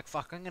was like,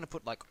 fuck, I'm going to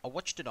put I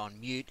watched it on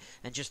mute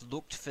and just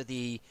looked for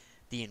the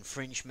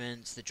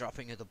infringements, the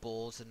dropping of the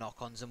balls, the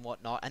knock-ons and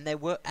whatnot, and they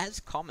were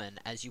as common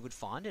as you would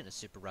find in a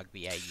Super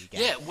Rugby AU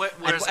game. Yeah,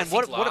 whereas and I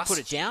what think it last... put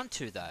it down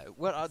to though,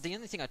 the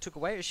only thing I took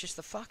away is just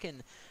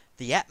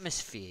the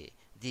atmosphere,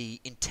 the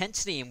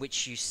intensity in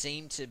which you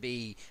seem to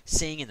be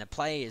seeing in the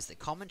players, the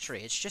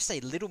commentary. It's just a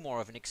little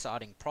more of an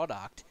exciting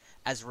product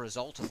as a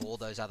result of all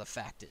those other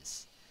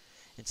factors.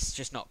 It's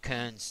just not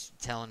Kearns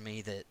telling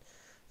me that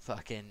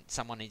fucking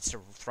someone needs to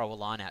throw a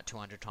line out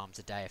 200 times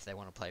a day if they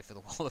want to play for the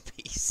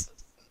Wallabies.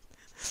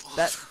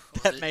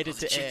 that made it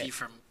to air.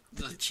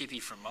 The chippy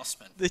from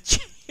Mossman. The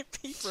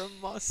chippy from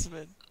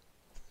Mossman.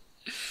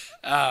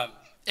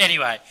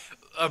 Anyway,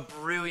 a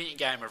brilliant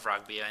game of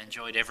rugby. I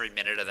enjoyed every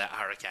minute of that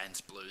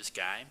Hurricanes Blues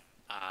game.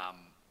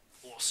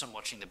 Awesome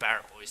watching the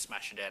Barrett boys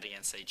smash it out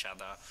against each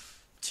other.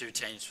 Two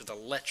teams with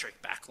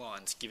electric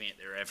backlines giving it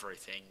their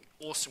everything.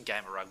 Awesome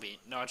game of rugby.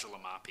 Nigel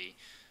Lamapi.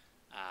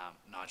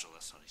 Nigel,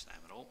 that's not his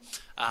name at all.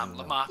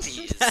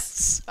 Lamapi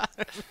is...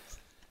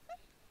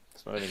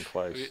 It's not even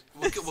close.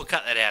 We'll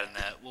cut that out in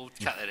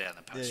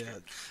the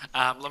postscript.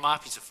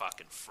 Lamapi's a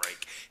fucking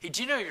freak. Hey,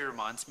 do you know who he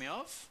reminds me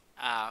of?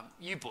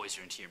 You boys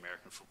are into your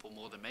American football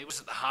more than me. Was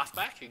it the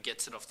halfback who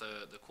gets it off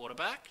the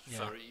quarterback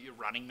for your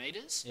running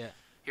meters? Yeah.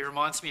 He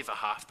reminds me of a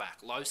halfback.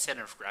 Low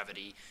centre of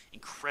gravity,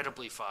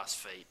 incredibly fast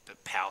feet,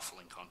 but powerful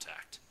in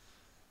contact.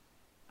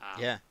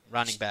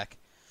 Running back.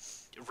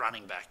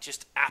 Running back,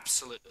 just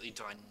absolutely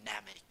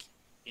dynamic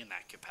in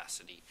that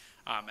capacity.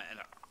 And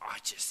I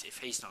just, if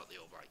he's not the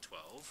All Black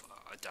 12,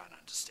 I don't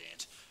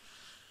understand.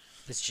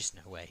 There's just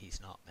no way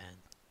he's not, man.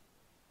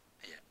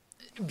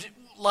 Yeah.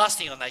 Last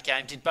thing on that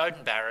game, did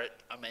Beauden Barrett,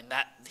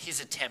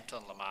 his attempt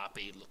on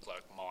Lamapi looked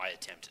like my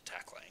attempt at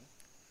tackling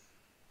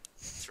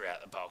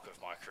throughout the bulk of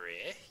my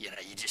career. You know,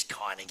 you just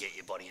kind of get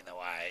your body in the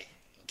way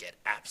and get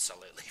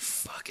absolutely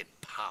fucking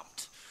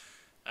pumped.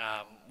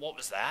 What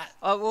was that?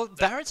 Oh, well,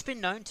 Barrett's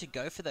been known to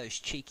go for those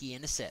cheeky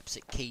intercepts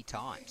at key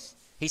times.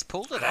 He's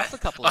pulled it off a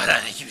couple of times. I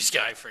don't think he was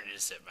going for an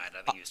intercept, mate.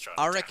 I think he was trying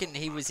to I reckon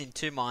he was in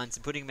two minds,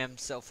 putting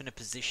himself in a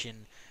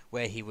position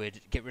where he would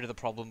get rid of the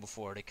problem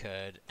before it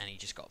occurred, and he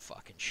just got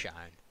fucking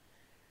shown.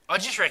 I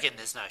just reckon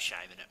there's no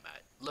shame in it,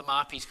 mate.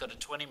 Lamapi's got a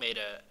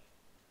 20-metre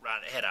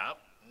run head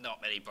up.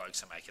 Not many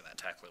blokes are making that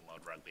tackle in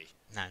world rugby.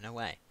 No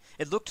way.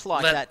 It looked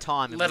like that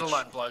time. Let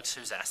alone blokes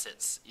whose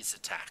assets is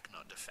attack,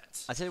 not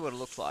defence. I tell you what it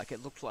looked like.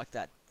 It looked like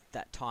that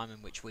time in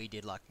which we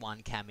did like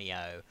one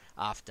cameo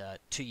after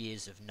 2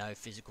 years of no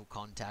physical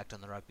contact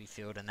on the rugby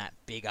field, and that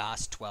big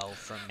ass 12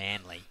 from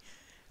Manly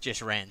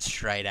just ran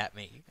straight at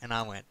me, and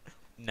I went,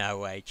 "No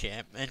way,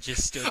 champ," and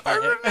just stood there. I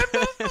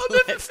remember.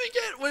 I'll never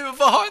forget. We were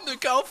behind the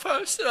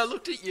goalpost, and I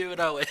looked at you and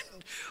I went,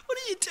 "What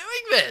are you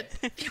doing,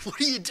 man?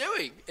 What are you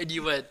doing?" And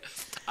you went,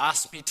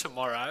 "Ask me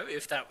tomorrow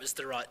if that was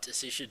the right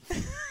decision."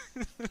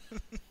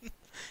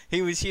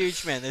 He was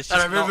huge, man. And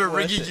I remember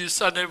ringing you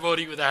Sunday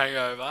morning with a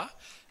hangover,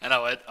 and I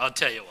went, "I'll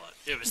tell you what,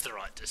 it was the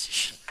right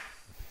decision."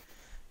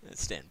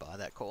 Let's stand by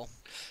that call.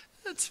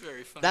 That's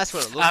very funny. That's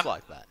what it looked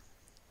like, that.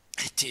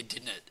 It did,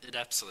 didn't it? It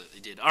absolutely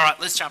did. All right,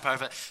 let's jump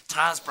over.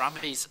 Tars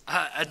Brumbies,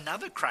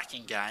 another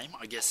cracking game,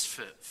 I guess,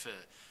 for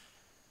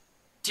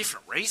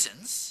different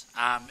reasons.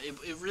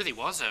 It really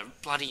was a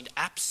bloody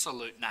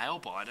absolute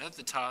nail-biter.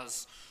 The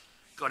Tars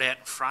got out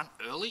in front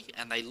early,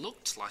 and they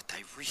looked like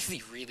they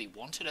really, really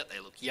wanted it. They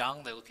looked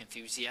young, they looked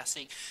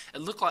enthusiastic. It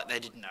looked like they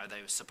didn't know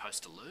they were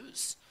supposed to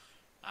lose.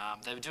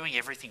 They were doing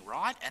everything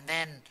right, and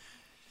then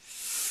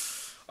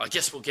I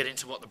guess we'll get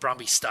into what the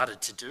Brumbies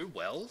started to do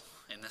well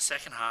in the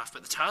second half,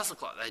 but the Tars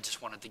looked like they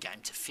just wanted the game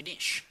to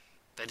finish.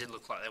 They didn't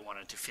look like they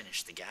wanted to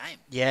finish the game.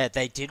 Yeah,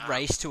 they did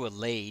race to a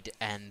lead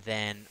and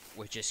then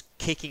were just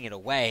kicking it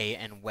away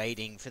and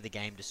waiting for the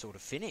game to sort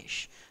of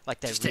finish. Like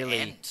they Just really,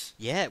 to end.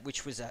 yeah,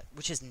 which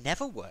has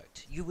never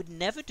worked. You would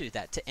never do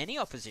that to any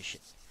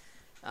opposition.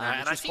 And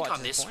which I was think quite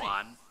on this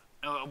disappointing.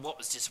 one, what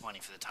was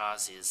disappointing for the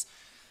Tars is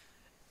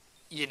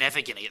you're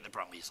never going to get the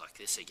Brumbies like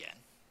this again.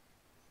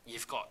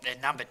 You've got their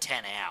number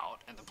 10 out,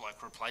 and the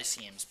bloke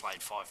replacing him's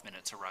played 5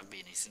 minutes of rugby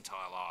in his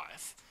entire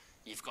life.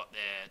 You've got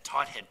their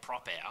tight head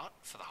prop out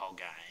for the whole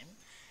game,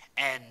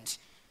 and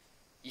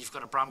you've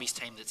got a Brumbies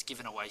team that's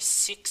given away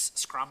 6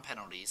 scrum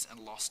penalties and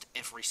lost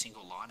every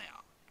single line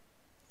out.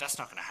 That's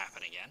not going to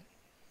happen again.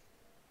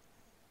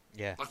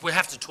 Yeah. Like, we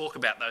have to talk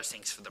about those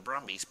things for the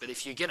Brumbies, but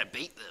if you're going to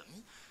beat them,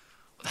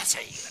 well, that's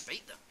how you're going to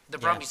beat them. The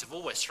Brumbies have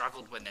always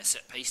struggled when their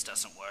set piece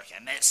doesn't work,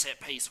 and their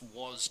set piece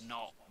was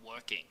not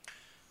working.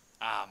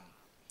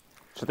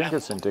 So I think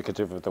it's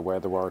indicative of the way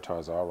the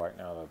Waratahs are right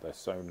now, that they're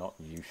so not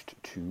used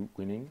to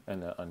winning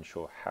and they're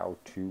unsure how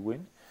to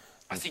win.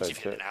 I And think so you've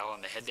hit the nail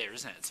on the head there,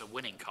 isn't it? It's a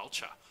winning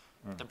culture.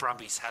 The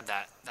Brumbies had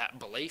that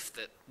belief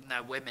that,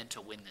 no, we're meant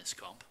to win this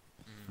comp.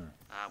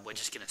 We're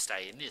just going to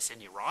stay in this. And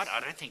you're right,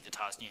 I don't think the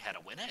Tars knew how to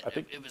win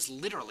it. It was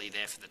literally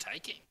there for the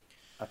taking.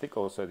 I think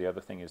also the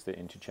other thing is the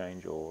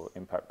interchange or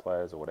impact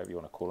players or whatever you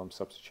want to call them,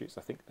 substitutes.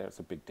 I think that's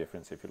a big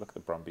difference. If you look at the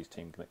Brumbies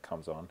team that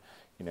comes on,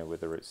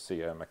 whether it's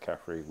Sia,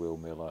 McCaffrey, Will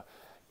Miller,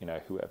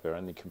 whoever,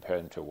 and then compare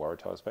them to a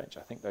Waratahs bench,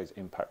 I think those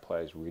impact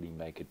players really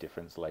make a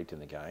difference late in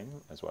the game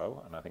as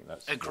well. And I think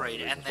that's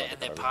Agreed, and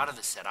they're part of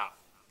the setup.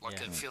 Like,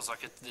 Yeah. it feels like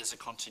there's a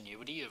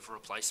continuity of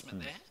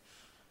replacement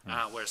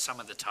there, whereas some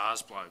of the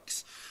Tars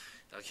blokes,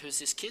 like, who's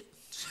this kid?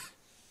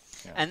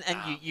 Yeah.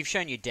 And you've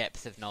shown your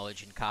depth of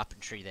knowledge in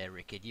carpentry there,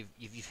 Rickard.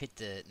 You've hit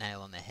the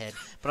nail on the head.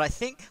 But I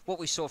think what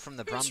we saw from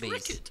the Who's Brumbies...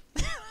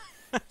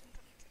 Rickard?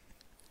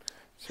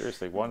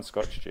 Seriously, one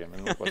Scotch, Jim,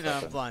 and look what's No, I'm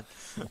happened. blind.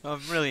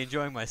 I'm really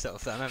enjoying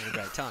myself, though. I'm having a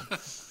great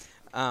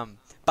time.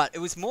 But it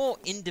was more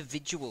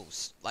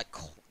individuals, like,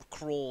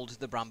 crawled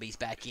the Brumbies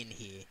back in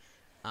here,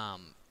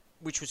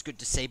 which was good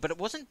to see. But it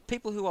wasn't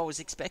people who I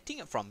was expecting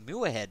it from.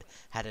 Muirhead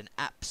had an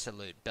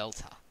absolute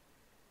belter.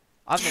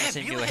 I've never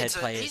seen Muirhead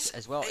play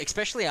as well,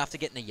 especially after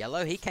getting a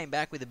yellow. He came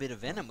back with a bit of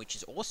venom, which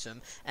is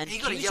awesome. And He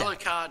got a Cusack- yellow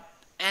card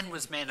and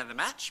was man of the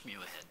match,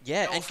 Muirhead.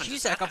 Yeah, How and often does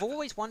Cusack, that I've happen?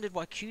 always wondered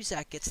why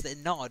Cusack gets the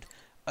nod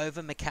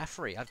over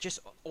McCaffrey. I've just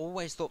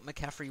always thought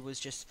McCaffrey was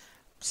just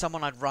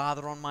someone I'd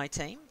rather on my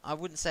team. I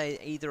wouldn't say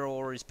either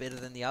or is better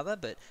than the other,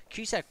 but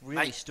Cusack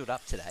really Mate, stood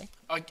up today.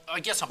 I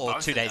guess on Or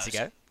both 2 of days those,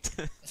 ago.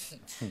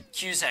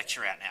 Cusack's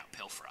your out-and-out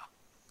pilferer.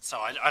 So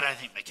I don't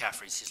think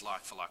McCaffrey's his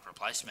like-for-like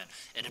replacement.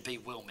 It'd be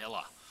Will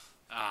Miller.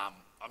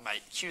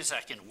 Mate,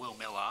 Cusack and Will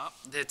Miller,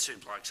 they're two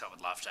blokes I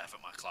would love to have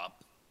at my club.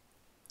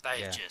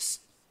 They're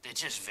just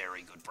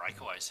very good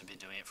breakaways. Have been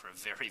doing it for a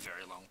very,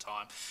 very long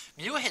time.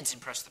 Muirhead's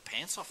impressed the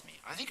pants off me.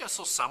 I think I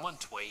saw someone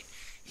tweet,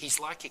 he's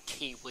like a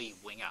Kiwi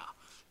winger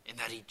in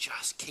that he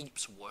just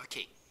keeps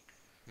working.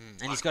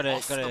 And he's Like, got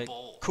off the a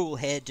ball. cool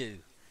hairdo.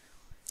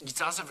 He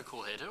does have a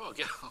cool hairdo.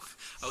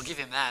 I'll give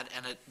him that,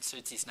 and it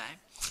suits his name.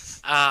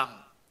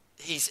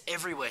 He's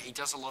everywhere. He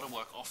does a lot of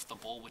work off the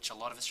ball, which a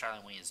lot of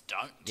Australian wingers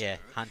don't do. Yeah,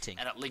 hunting.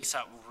 And it links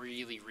up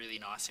really, really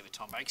nicely with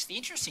Tom Bakes. The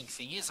interesting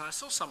thing is, I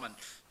saw someone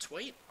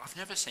tweet, I've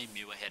never seen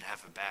Muirhead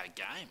have a bad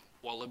game.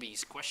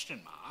 Wallabies question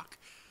mark.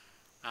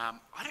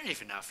 I don't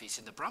even know if he's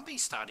in the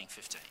Brumbies starting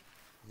 15.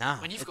 Nah.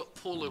 When you've got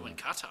Paulu and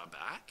Qatar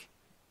back,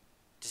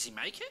 does he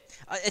make it?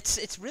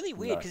 It's really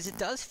weird No. because it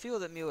does feel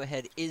that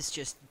Muirhead is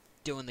just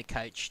doing the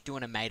coach,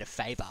 doing a mate a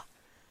favour.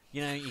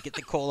 You get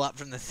the call up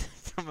from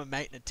from a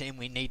mate in a team.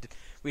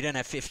 We don't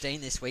have 15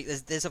 this week.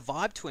 There's a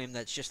vibe to him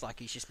that's just like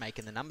he's just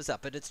making the numbers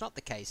up, but it's not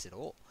the case at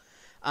all.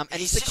 And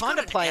he's the just kind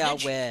got of an player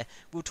energy. where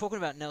we were talking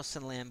about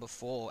Nelson Lamb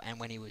before, and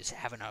when he was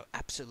having an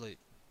absolute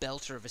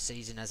belter of a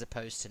season as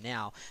opposed to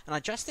now. And I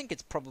just think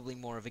it's probably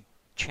more of a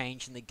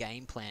change in the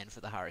game plan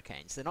for the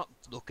Hurricanes. They're not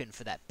looking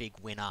for that big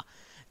winner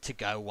to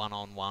go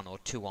 1-on-1 or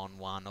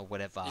 2-on-1 or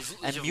whatever.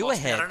 And You've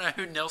lost me. I Muirhead, don't know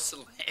who Nelson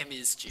Lamb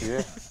is,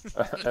 Jim.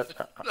 Yeah.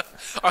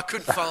 I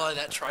couldn't follow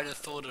that train of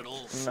thought at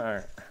all.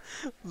 No.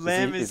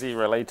 Lamb Is he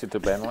related to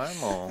Ben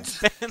Lamb or?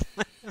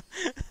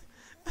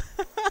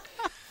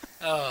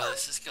 Oh,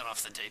 this has gone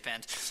off the deep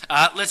end.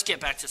 Let's get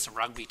back to some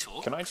rugby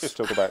talk. Can I just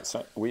talk about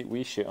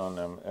we shit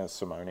on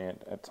Simone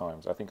at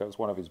times. I think it was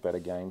one of his better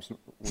games.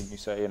 Wouldn't you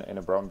say in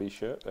a Brumbies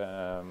shirt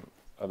of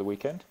the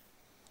weekend?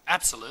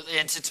 Absolutely.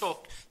 And to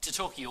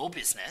talk your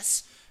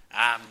business,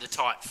 the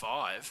tight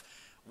five,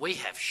 we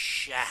have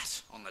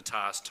shat on the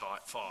Tars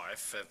tight five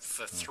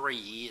for 3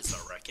 years,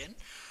 I reckon.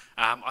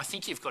 I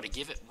think you've got to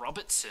give it.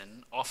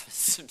 Robertson offers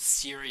some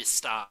serious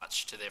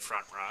starch to their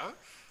front row.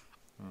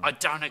 I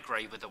don't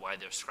agree with the way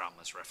their scrum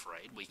was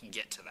refereed. We can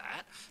get to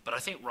that. But I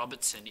think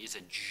Robertson is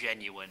a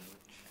genuine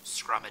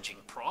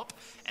scrummaging prop,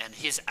 and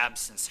his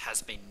absence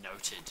has been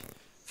noted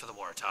for the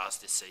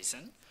Waratahs this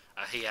season.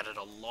 He added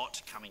a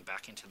lot coming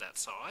back into that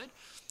side.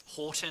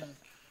 Horton,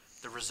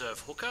 the reserve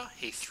hooker,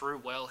 he threw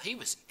well. He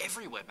was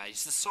everywhere, mate.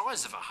 He's the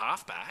size of a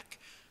halfback,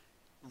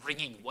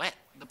 ringing wet.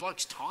 The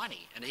bloke's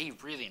tiny, and he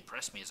really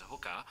impressed me as a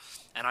hooker.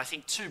 And I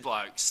think two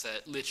blokes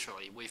that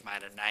literally we've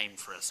made a name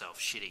for ourselves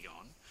shitting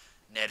on,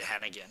 Ned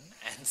Hannigan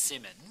and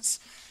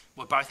Simmons,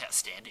 were both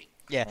outstanding.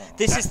 Yeah,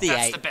 that's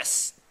the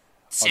best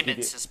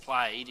Simmons has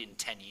played in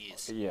 10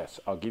 years. Yes,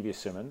 I'll give you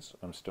Simmons.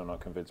 I'm still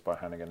not convinced by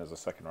Hannigan as a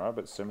second row,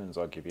 but Simmons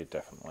I'll give you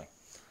definitely.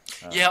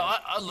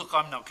 Look,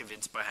 I'm not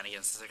convinced by Hannigan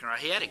as a second row.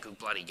 He had a good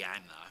bloody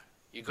game, though.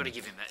 You've got to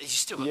give him that. He's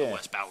still got the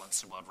worst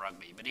balance in world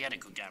rugby, but he had a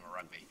good game of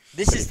rugby.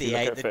 This is the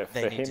eight that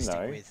they need to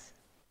stick with.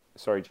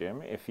 Sorry,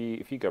 Jim. If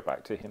you go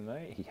back to him,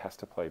 though, he has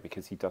to play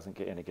because he doesn't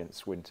get in against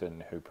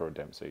Swinton, Hooper, or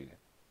Dempsey.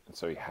 And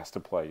so he has to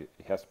play.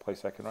 He has to play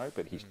second row,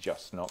 but he's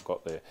just not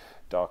got the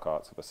dark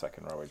arts of a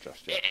second rower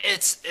just yet.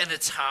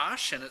 It's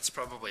harsh, and it's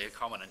probably a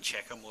common and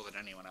checker more than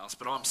anyone else.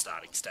 But I'm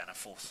starting Stanner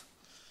fourth.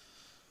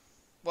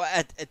 Well,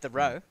 at the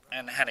row.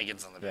 And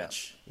Hannigan's on the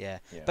bench. Yeah.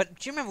 But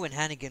do you remember when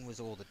Hannigan was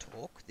all the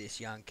talk? This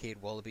young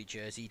kid, Wallaby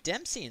jersey.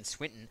 Dempsey and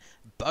Swinton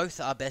both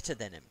are better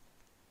than him.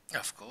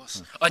 Of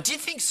course. I did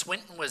think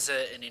Swinton was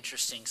an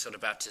interesting sort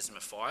of baptism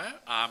of fire.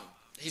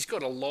 He's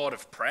got a lot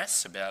of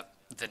press about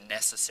the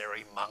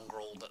necessary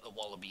mongrel that the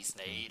Wallabies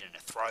need and a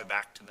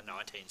throwback to the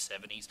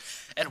 1970s.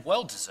 And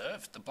well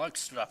deserved. The bloke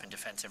stood up in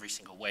defence every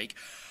single week.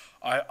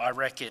 I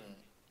reckon,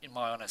 in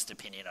my honest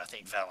opinion, I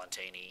think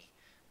Valentini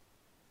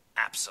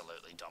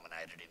absolutely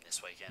dominated him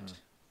this weekend.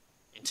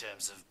 In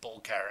terms of ball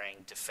carrying,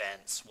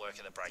 defence, work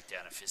at the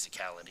breakdown of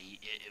physicality,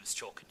 it was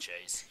chalk and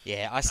cheese.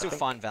 Yeah, I still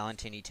find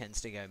Valentini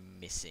tends to go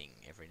missing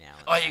every now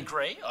and then. I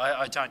agree.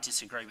 I don't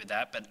disagree with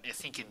that, but I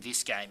think in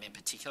this game in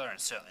particular, and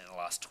certainly in the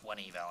last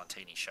 20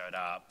 Valentini showed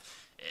up,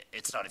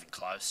 it's not even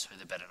close who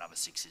the better number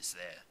 6 is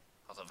there.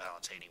 I thought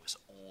Valentini was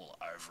all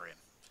over him.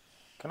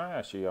 Can I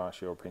ask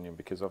your opinion?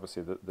 Because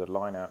obviously the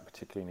line-out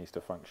particularly needs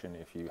to function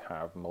if you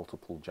have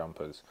multiple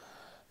jumpers.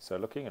 So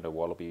looking at a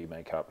Wallaby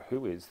makeup,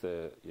 who is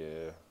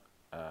your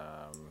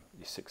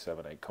 6,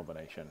 7, 8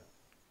 combination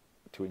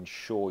to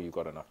ensure you've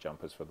got enough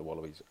jumpers for the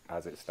Wallabies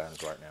as it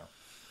stands right now?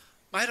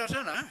 Mate, I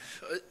don't know.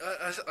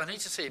 I need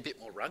to see a bit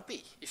more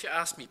rugby. If you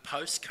ask me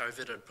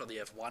post-COVID, I'd probably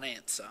have one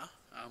answer.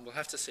 We'll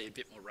have to see a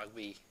bit more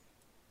rugby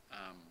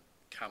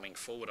coming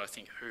forward. I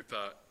think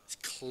Hooper is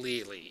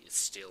clearly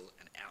still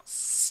an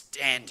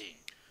outstanding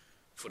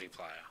footy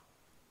player.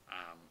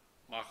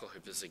 Michael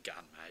Hooper's a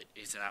gun, mate.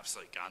 He's an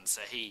absolute gun.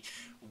 So he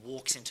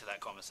walks into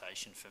that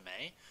conversation for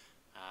me.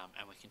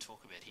 And we can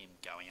talk about him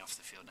going off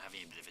the field and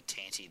having a bit of a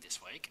tanty this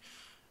week.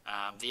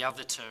 The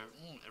other two,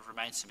 it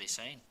remains to be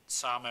seen.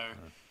 Samu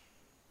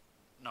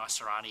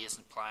Naisarani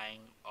isn't playing.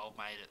 Old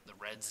mate at the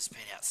Reds has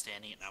been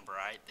outstanding at number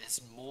 8.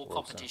 There's more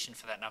competition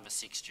for that number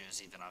 6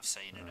 jersey than I've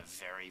seen in a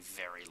very,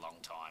 very long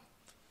time.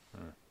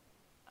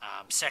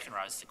 Second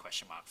row is the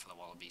question mark for the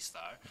Wallabies,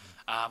 though.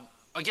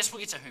 I guess we'll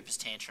get to Hooper's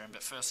tantrum,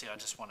 but firstly I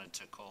just wanted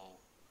to call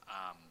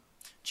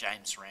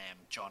James Ram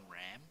John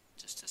Ram,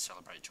 just to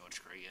celebrate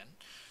George Gregan.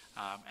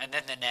 And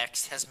then the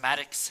next, has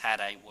Maddox had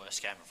a worse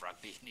game of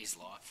rugby in his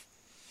life?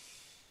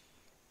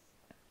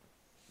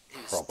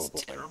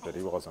 Probably, terrible. But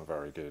he wasn't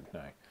very good,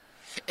 no.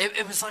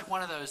 It was like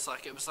one of those,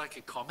 it was like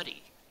a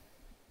comedy.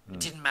 It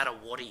didn't matter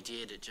what he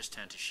did, it just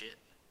turned to shit.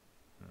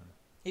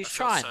 He was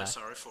trying, so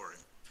sorry for him.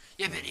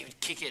 Yeah, but he would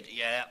kick it,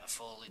 out the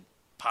full, he'd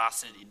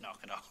pass it, he'd knock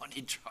it on,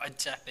 he'd try and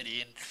tap it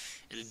in,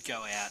 it'd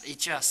go out.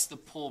 The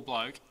poor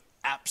bloke,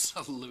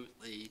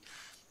 absolutely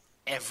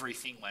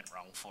everything went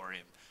wrong for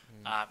him.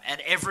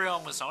 And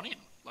everyone was on him.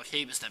 Like,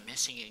 he was the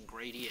missing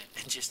ingredient,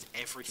 and just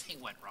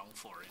everything went wrong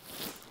for him.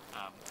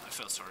 I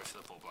feel sorry for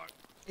the poor bloke.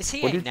 Is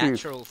he a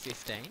natural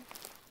 15?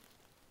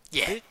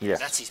 Yeah, yes.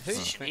 That's his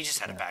position. He just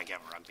had a bad game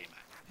of rugby, mate.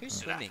 Who's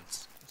swimming?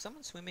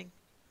 Someone swimming?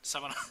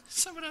 Someone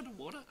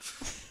underwater.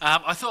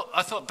 I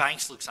thought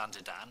Banks looks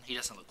underdone. He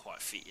doesn't look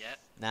quite fit yet.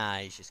 Nah,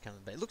 he's just coming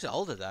back. He looks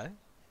older, though.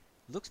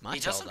 Looks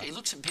much older. He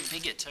looks a bit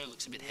bigger, too.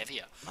 Looks a bit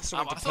heavier. I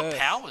thought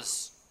Powell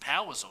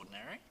was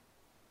ordinary.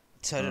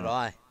 So did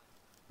I.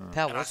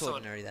 Powell was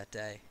ordinary that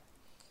day.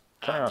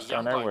 The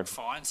young bloke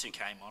Fines who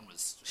came on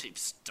was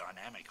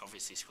dynamic.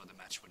 Obviously scored the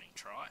match-winning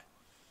try.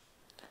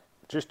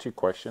 Just 2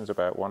 questions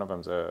about one of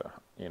them's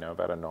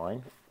about a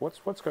 9.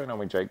 What's going on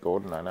with Jake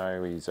Gordon? I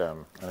know he's at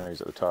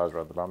the Tars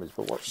rather than Lumbies,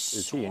 but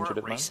is he injured at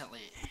the moment?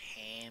 Recently,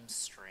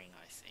 hamstring,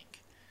 I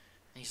think.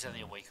 He's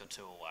only a week or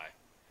 2 away.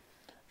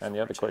 And the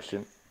other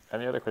question,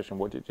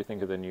 what did you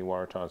think of the new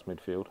Waratahs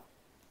midfield?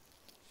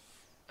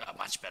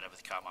 Much better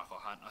with Carmichael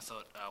Hunt. I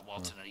thought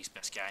Walton had his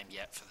best game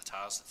yet for the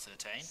Tars at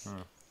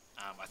 13.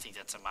 I think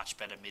that's a much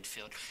better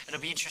midfield.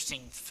 It'll be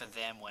interesting for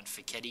them when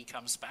Fiketti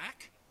comes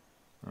back.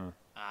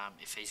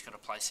 If he's got a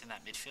place in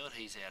that midfield,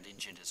 he's out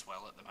injured as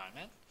well at the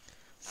moment.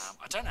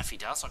 I don't know if he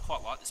does. I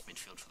quite like this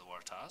midfield for the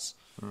Waratahs.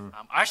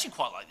 I actually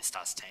quite like this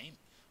Stars team.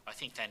 I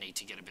think they need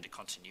to get a bit of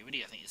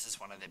continuity. I think this is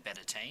one of their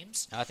better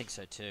teams I think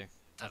so too. I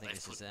that think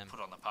they've this is them.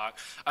 put on the park.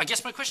 I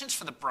guess my questions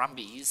for the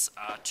Brumbies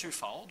are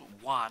twofold.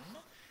 One,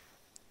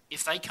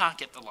 if they can't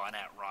get the line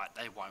out right,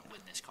 they won't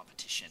win this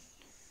competition.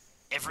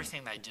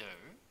 Everything they do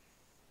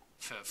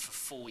for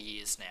 4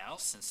 years now,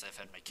 since they've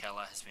had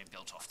McKellar, has been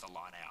built off the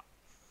line out.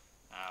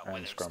 Whether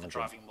it's the scrummaging.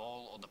 driving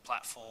maul or the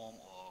platform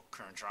or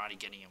Kurandrani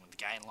getting in with the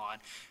gain line.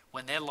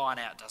 When their line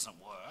out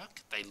doesn't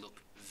work, they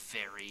look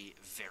very,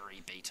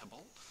 very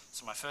beatable.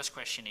 So my first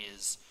question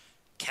is,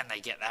 can they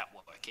get that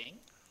working?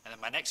 And then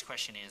my next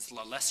question is,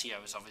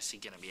 Lolesio is obviously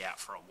going to be out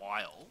for a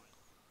while.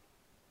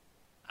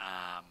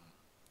 How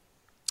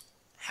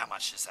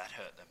much does that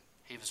hurt them?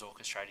 He was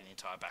orchestrating the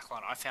entire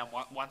backline. I found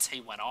once he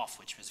went off,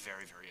 which was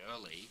very, very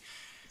early,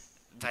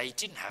 they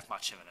didn't have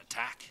much of an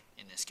attack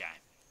in this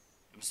game.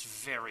 It was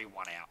very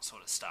one-out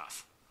sort of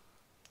stuff.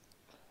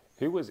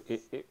 Who was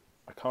it?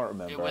 I can't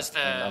remember. It was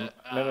the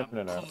no.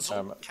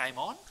 Kunzel came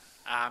on,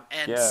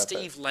 and yeah,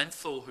 Steve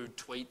Lenthal, who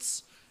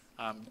tweets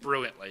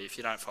brilliantly. If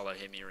you don't follow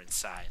him, you're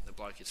insane. The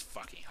bloke is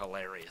fucking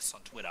hilarious on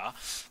Twitter.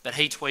 But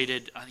he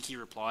tweeted, I think he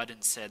replied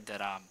and said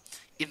that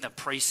in the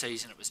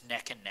preseason it was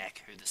neck and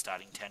neck who the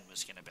starting 10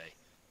 was going to be.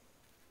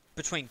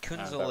 Between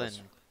Kunzel was-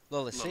 and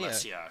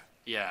Lolesio.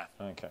 Yeah.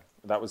 Okay,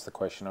 that was the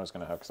question I was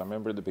going to have, because I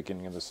remember at the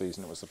beginning of the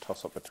season it was a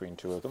toss-up between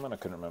two of them, and I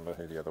couldn't remember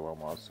who the other one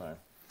was. So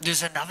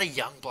There's another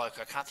young bloke,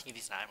 I can't think of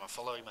his name. I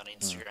follow him on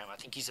Instagram. I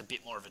think he's a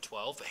bit more of a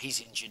 12, but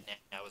he's injured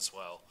now as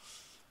well.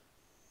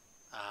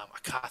 I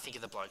can't think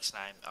of the bloke's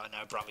name. I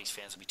know Brumbies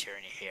fans will be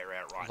tearing your hair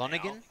out right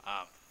Lonergan?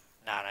 now.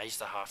 No, he's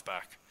the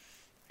halfback.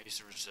 He's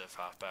the reserve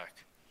halfback.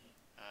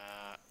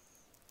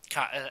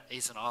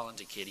 He's an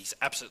Islander kid. He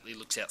absolutely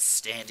looks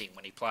outstanding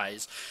when he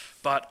plays.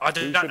 But I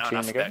don't know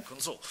enough about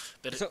Kunzel.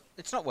 But So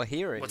it's not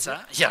Wahira. what's is it?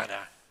 that?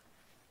 Yeah,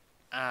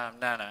 I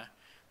know.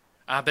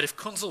 No. But if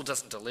Kunzel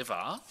doesn't deliver,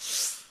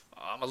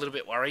 I'm a little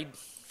bit worried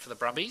for the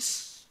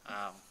Brumbies.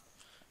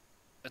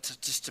 It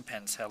just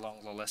depends how long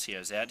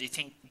Lolesio's out. Do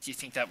you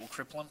think that will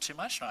cripple him too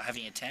much, not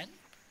having a 10?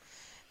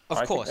 Of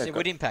I think course, they've it got-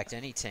 would impact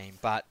any team,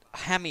 but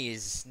Hammy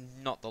is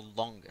not the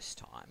longest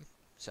time,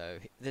 so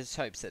there's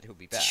hopes that he'll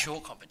be It's a back.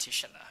 short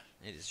competition,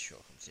 though. It is a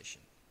short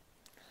competition.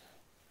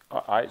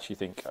 I actually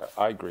think,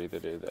 I agree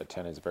that a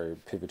 10 is a very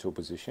pivotal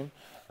position,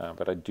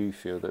 but I do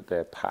feel that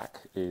their pack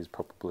is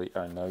probably,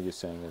 I know you're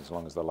saying as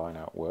long as the line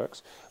out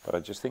works, but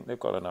I just think they've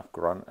got enough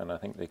grunt, and I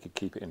think they could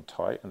keep it in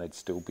tight, and they'd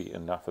still beat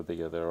enough of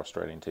the other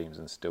Australian teams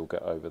and still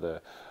get over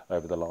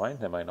the line.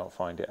 They may not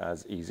find it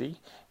as easy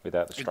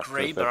without the structure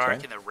Agree, of but their I 10.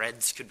 reckon the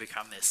Reds could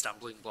become their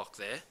stumbling block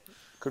there.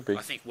 Could be.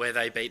 I think where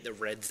they beat the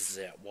Reds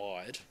is out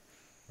wide.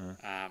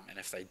 And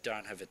if they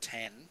don't have a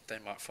 10, they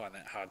might find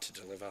that hard to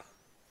deliver.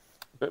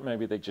 But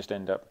maybe they just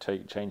end up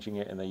changing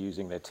it, and they're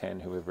using their 10,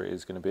 whoever it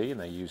is going to be, and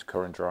they use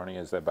Kurandrani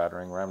as their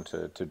battering ram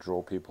to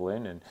draw people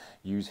in and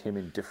use him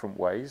in different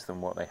ways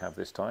than what they have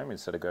this time,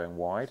 instead of going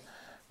wide.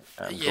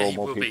 And Yeah, draw he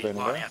more will be people in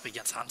lining there. up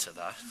against Hunter,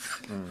 though.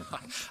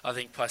 I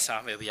think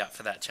Paisami will be up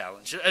for that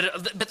challenge.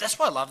 But that's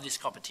why I love this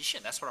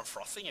competition. That's what I'm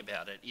frothing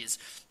about it, is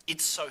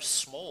it's so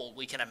small,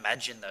 we can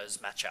imagine those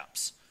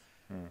matchups.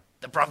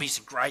 The Brumbies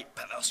are great,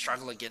 but they'll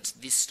struggle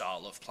against this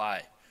style of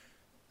play.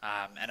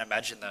 And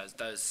imagine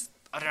those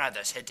I don't know,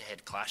 those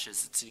head-to-head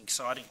clashes. It's an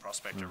exciting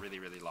prospect. I really,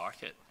 really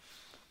like it.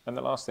 And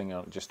the last thing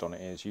just on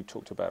it is, you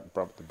talked about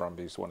the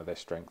Brumbies, one of their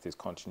strengths is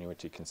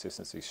continuity,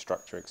 consistency,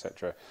 structure,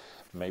 etc.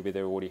 Maybe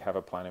they already have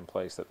a plan in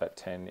place that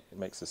 10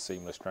 makes a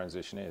seamless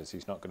transition is.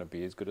 He's not going to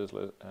be as good as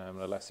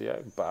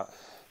Lolesio, but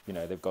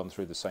they've gone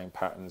through the same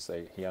patterns.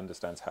 He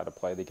understands how to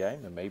play the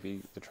game, and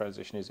maybe the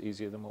transition is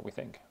easier than what we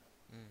think.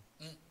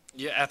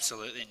 Yeah,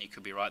 absolutely, and you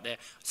could be right there.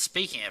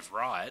 Speaking of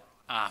right,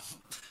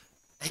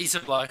 he's a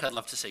bloke I'd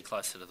love to see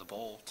closer to the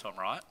ball, Tom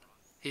Wright.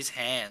 His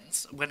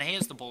hands, when he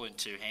has the ball in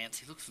two hands,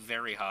 he looks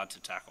very hard to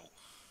tackle.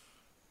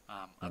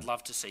 I'd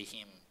love to see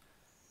him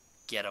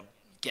get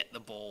the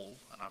ball,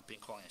 and I've been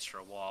calling this for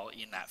a while,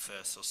 in that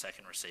first or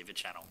second receiver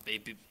channel. Be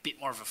a bit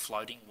more of a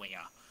floating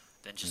winger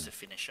than just a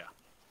finisher.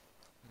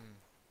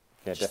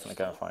 Yeah, definitely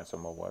go and find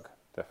some more work.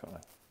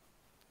 Definitely.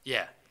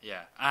 Yeah.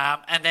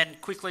 And then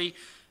quickly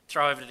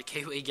throw over to the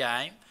Kiwi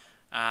game,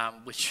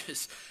 which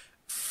is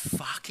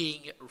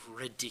fucking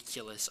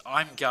ridiculous.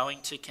 I'm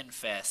going to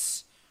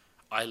confess,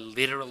 I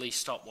literally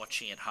stopped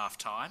watching at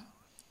halftime.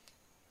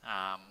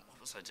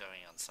 What was I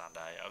doing on Sunday?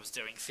 I was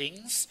doing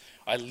things.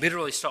 I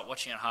literally stopped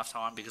watching at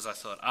halftime because I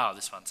thought,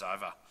 this one's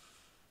over.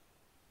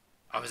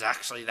 I was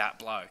actually that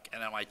bloke.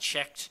 And then I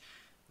checked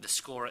the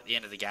score at the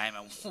end of the game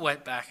and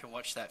went back and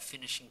watched that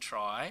finishing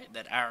try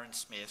that Aaron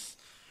Smith,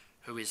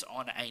 who is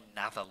on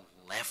another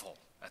level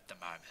at the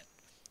moment.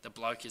 The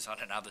bloke is on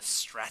another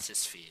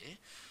stratosphere.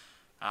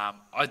 I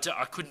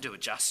couldn't do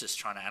it justice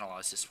trying to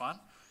analyse this one.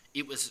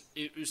 It was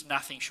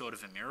nothing short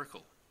of a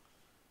miracle.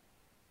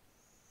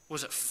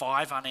 Was it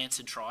 5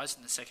 unanswered tries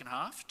in the second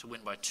half to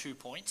win by 2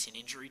 points in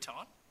injury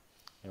time?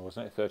 Yeah,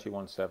 wasn't it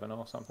 31-7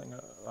 or something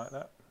like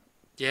that?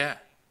 Yeah.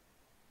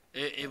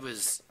 It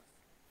was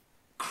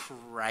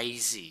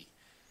crazy.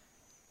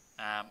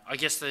 I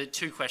guess the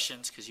two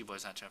questions, because you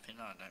boys aren't jumping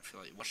in, I don't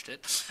feel like you watched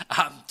it.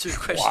 Two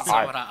questions Well,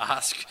 I want to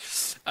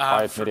ask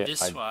I from admit it.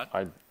 this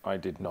one. I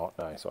did not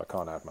know, so I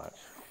can't add much.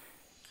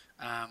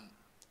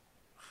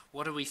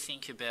 What do we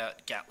think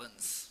about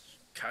Gatland's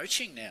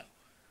coaching now?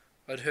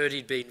 I'd heard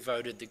he'd been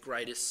voted the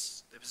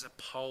greatest. There was a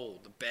poll,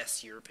 the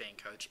best European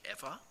coach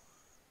ever.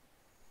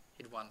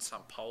 He'd won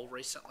some poll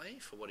recently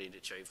for what he'd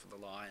achieved for the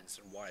Lions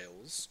and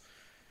Wales.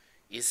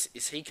 Is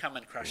he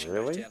coming crashing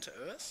back Really? down to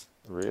earth?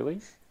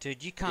 Really?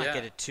 Dude, you can't Yeah.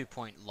 get a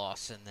 2-point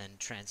loss and then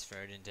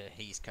transfer it into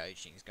his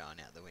coaching's going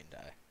out the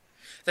window.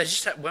 They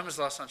just had, when was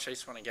the last time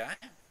Chiefs won a game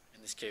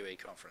in this Kiwi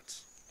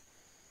conference?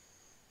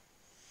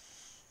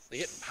 They're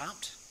getting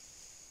pumped.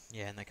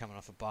 Yeah, and they're coming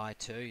off a bye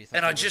too. You thought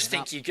And they I would've just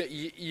been think up.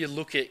 you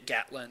look at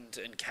Gatland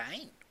and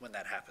Kane when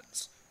that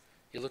happens.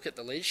 You look at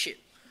the leadership.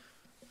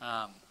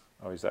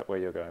 Oh, is that where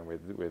you're going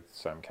with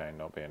Sam Cane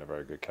not being a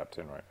very good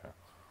captain right now?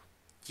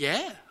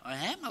 Yeah, I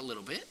am a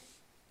little bit.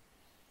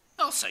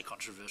 I'll say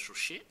controversial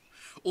shit.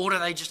 Or do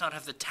they just not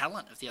have the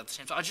talent of the other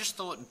teams? I just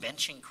thought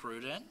benching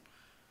Cruden,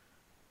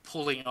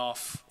 pulling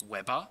off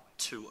Weber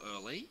too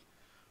early,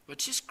 were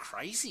just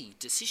crazy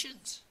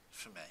decisions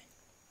for me.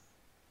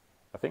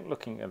 I think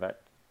looking at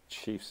that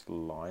Chiefs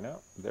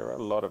lineup, there are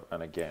a lot of,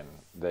 and again,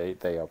 they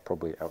are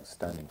probably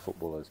outstanding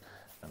footballers.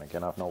 And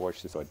again, I've not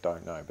watched this, so I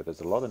don't know. But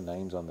there's a lot of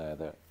names on there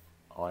that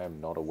I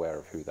am not aware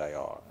of who they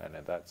are, and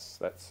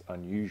that's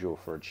unusual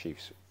for a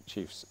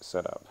Chiefs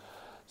setup.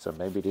 So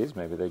maybe it is.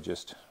 Maybe they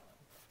just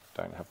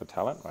don't have the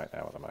talent right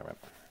now at the moment.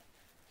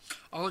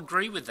 I'll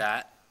agree with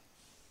that.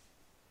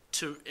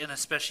 And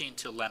especially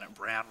until Leonard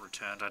Brown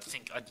returned, I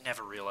think I'd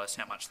never realised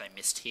how much they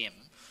missed him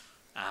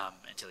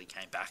until he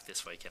came back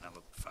this week, and it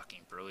looked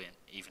fucking brilliant,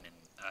 even in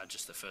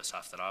just the first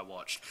half that I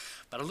watched.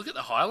 But I look at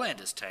the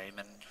Highlanders team,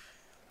 and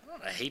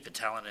not a heap of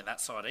talent in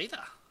that side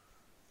either.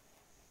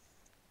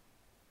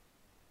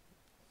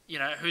 You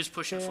know, who's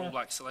pushing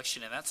fullback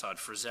selection in that side?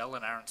 Frizzell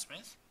and Aaron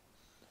Smith?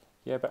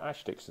 Yeah, but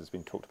Ash Dixon's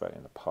been talked about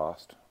in the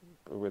past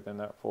within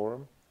that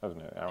forum,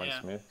 hasn't it? Aaron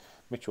Smith.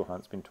 Mitchell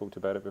Hunt's been talked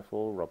about it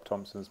before. Rob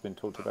Thompson's been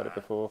talked about it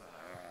before.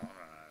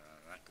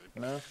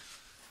 No?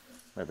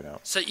 Maybe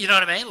not. So, you know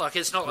what I mean? Like,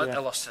 it's not like they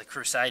lost to the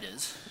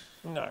Crusaders.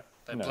 No.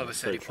 They blew a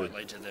 30-point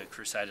lead to the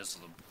Crusaders,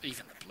 or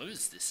even the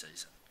Blues this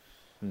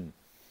season.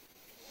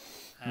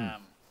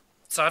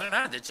 So I don't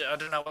know. I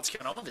don't know what's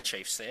going on with the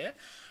Chiefs there.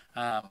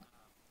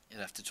 You'd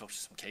have to talk to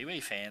some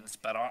Kiwi fans,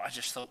 but I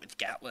just thought with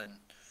Gatland,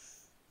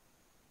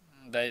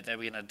 they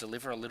were going to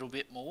deliver a little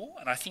bit more,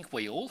 and I think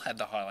we all had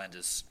the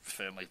Highlanders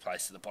firmly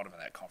placed at the bottom of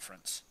that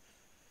conference.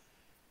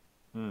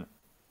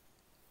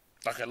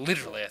 Like, I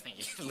think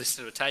you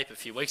listened to a tape a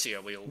few weeks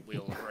ago, we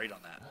all agreed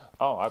on that.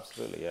 Oh,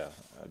 absolutely, yeah.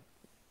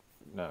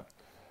 No.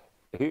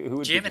 Who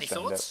would Do you have be any the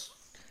standout? thoughts?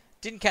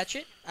 Didn't catch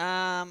it.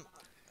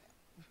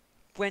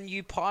 When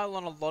you pile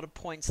on a lot of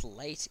points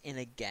late in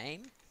a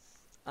game,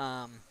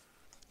 it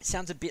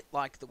sounds a bit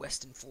like the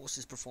Western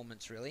Forces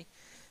performance, really.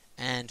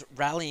 And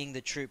rallying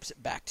the troops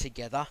back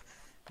together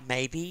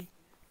maybe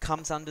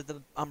comes under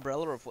the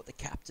umbrella of what the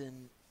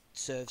captain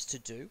serves to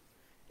do.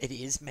 It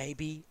is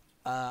maybe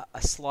a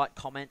slight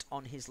comment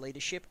on his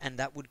leadership, and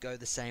that would go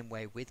the same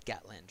way with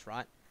Gatland,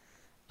 right?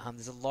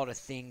 There's a lot of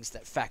things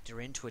that factor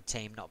into a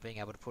team not being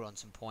able to put on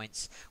some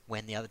points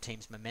when the other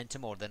team's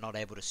momentum, or they're not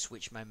able to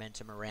switch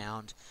momentum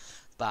around.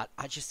 But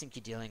I just think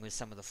you're dealing with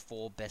some of the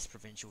 4 best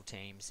provincial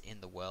teams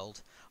in the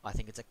world. I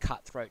think it's a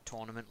cutthroat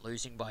tournament.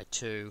 Losing by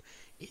 2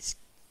 is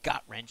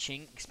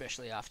gut-wrenching,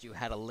 especially after you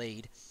had a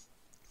lead.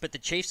 But the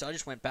Chiefs, I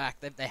just went back,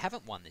 they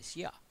haven't won this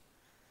year.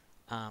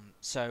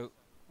 So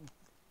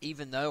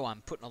even though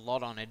I'm putting a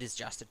lot on it is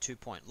just a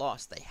 2-point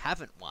loss, they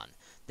haven't won.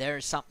 There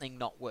is something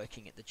not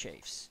working at the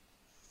Chiefs.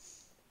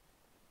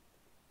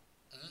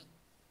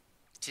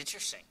 It's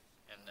interesting.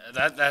 And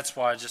that's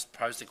why I just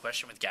posed the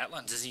question with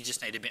Gatland. Does he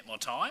just need a bit more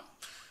time?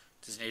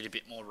 Does he need a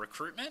bit more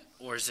recruitment?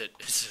 Or is it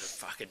a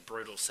fucking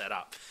brutal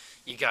setup?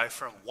 You go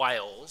from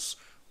Wales,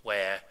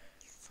 where,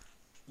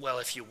 well,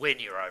 if you win,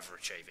 you're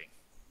overachieving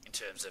in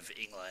terms of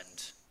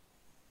England,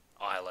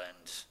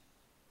 Ireland.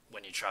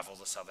 When you travel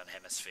the Southern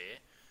Hemisphere,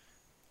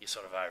 you're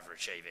sort of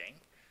overachieving.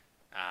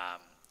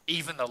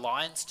 Even the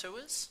Lions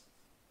tours,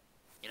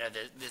 you know,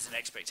 there's an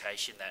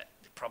expectation that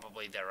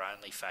probably they're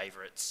only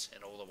favourites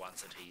in all the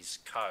ones that he's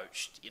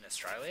coached in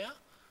Australia.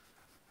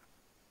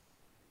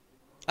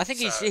 I think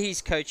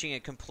he's coaching a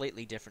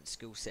completely different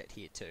skill set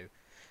here too.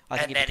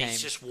 And then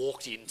he's just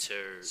walked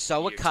into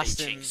so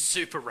accustomed teaching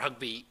Super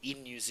Rugby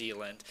in New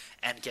Zealand,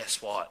 and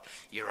guess what?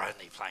 You're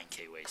only playing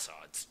Kiwi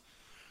sides.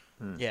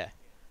 Yeah.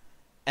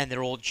 And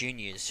they're all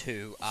juniors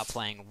who are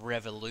playing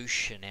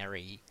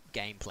revolutionary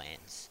game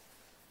plans.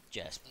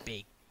 Just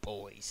big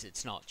boys.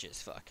 It's not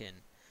just fucking...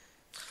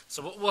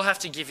 So we'll have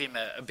to give him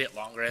a bit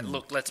longer. And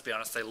look, let's be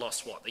honest, they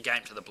lost what? The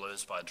game to the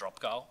Blues by a drop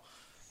goal.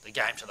 The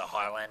game to the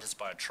Highlanders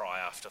by a try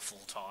after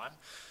full time.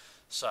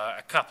 So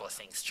a couple of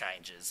things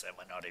changes, and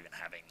we're not even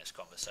having this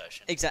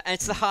conversation. Exactly. And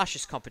it's the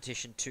harshest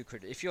competition too.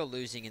 If you're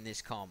losing in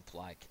this comp,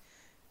 like,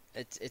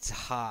 it's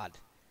hard.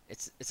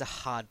 It's a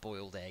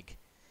hard-boiled egg.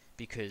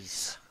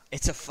 Because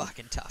It's a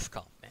fucking tough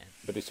comp, man.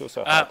 But it's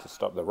also hard to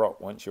stop the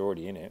Rock once you're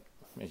already in it,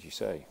 as you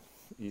say.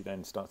 You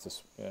then start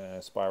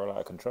to spiral out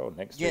of control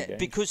next 3 games.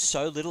 Because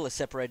so little is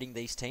separating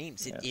these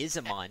teams. It is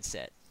a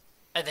mindset.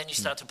 And then you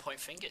start to point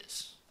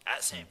fingers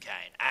at Sam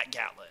Cane, at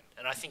Gatlin.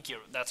 And I think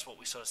that's what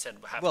we sort of said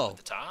happened with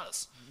the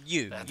Tars.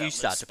 You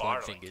start to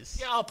point spiraling. fingers.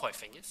 Yeah, I'll point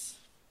fingers.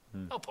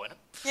 I'll point them.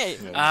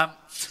 Yeah,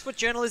 that's what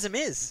journalism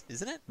is,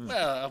 isn't it?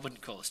 Well, I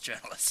wouldn't call us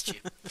journalists,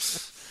 Jim.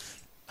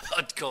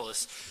 I'd call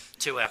us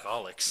two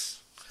alcoholics.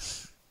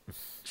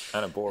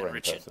 And a boring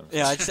Richard. person.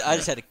 Yeah, I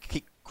just had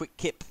a quick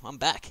kip. I'm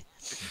back.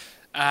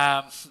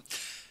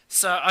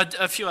 So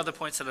a few other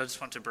points that I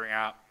just want to bring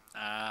up.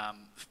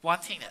 One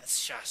thing that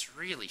just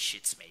really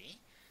shits me,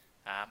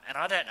 and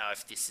I don't know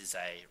if this is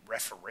a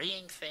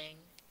refereeing thing,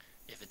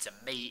 if it's a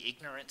me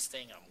ignorance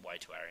thing. I'm way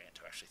too arrogant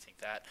to actually think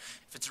that.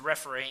 If it's a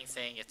refereeing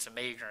thing, it's a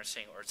me ignorance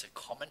thing, or it's a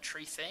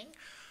commentary thing.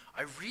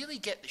 I really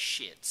get the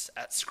shits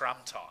at scrum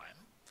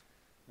time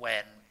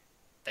when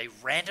they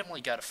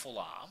randomly go to full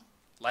arm.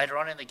 Later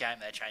on in the game,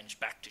 they change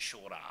back to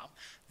short arm.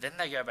 Then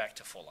they go back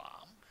to full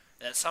arm.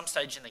 And at some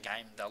stage in the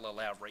game, they'll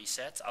allow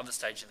resets. Other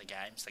stage in the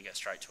games, they go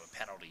straight to a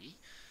penalty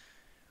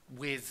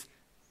with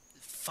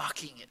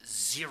fucking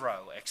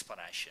zero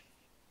explanation.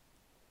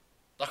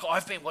 Like,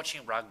 I've been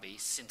watching rugby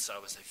since I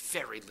was a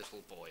very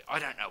little boy. I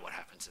don't know what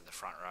happens in the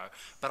front row,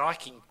 but I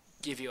can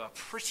give you a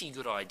pretty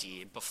good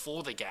idea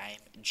before the game,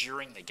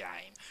 during the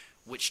game,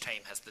 which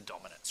team has the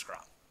dominant scrum.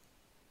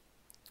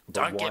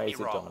 Don't get me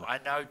wrong. I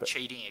know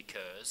cheating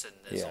occurs and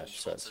there's all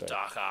sorts of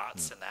dark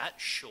arts and that,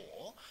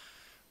 sure.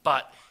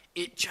 But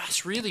it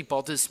just really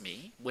bothers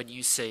me when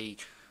you see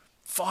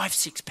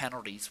 5-6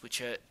 penalties,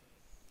 which are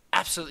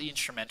absolutely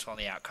instrumental in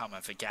the outcome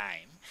of a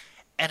game,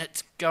 and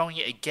it's going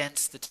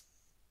against the...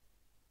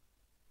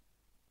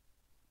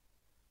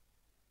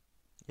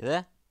 You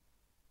there?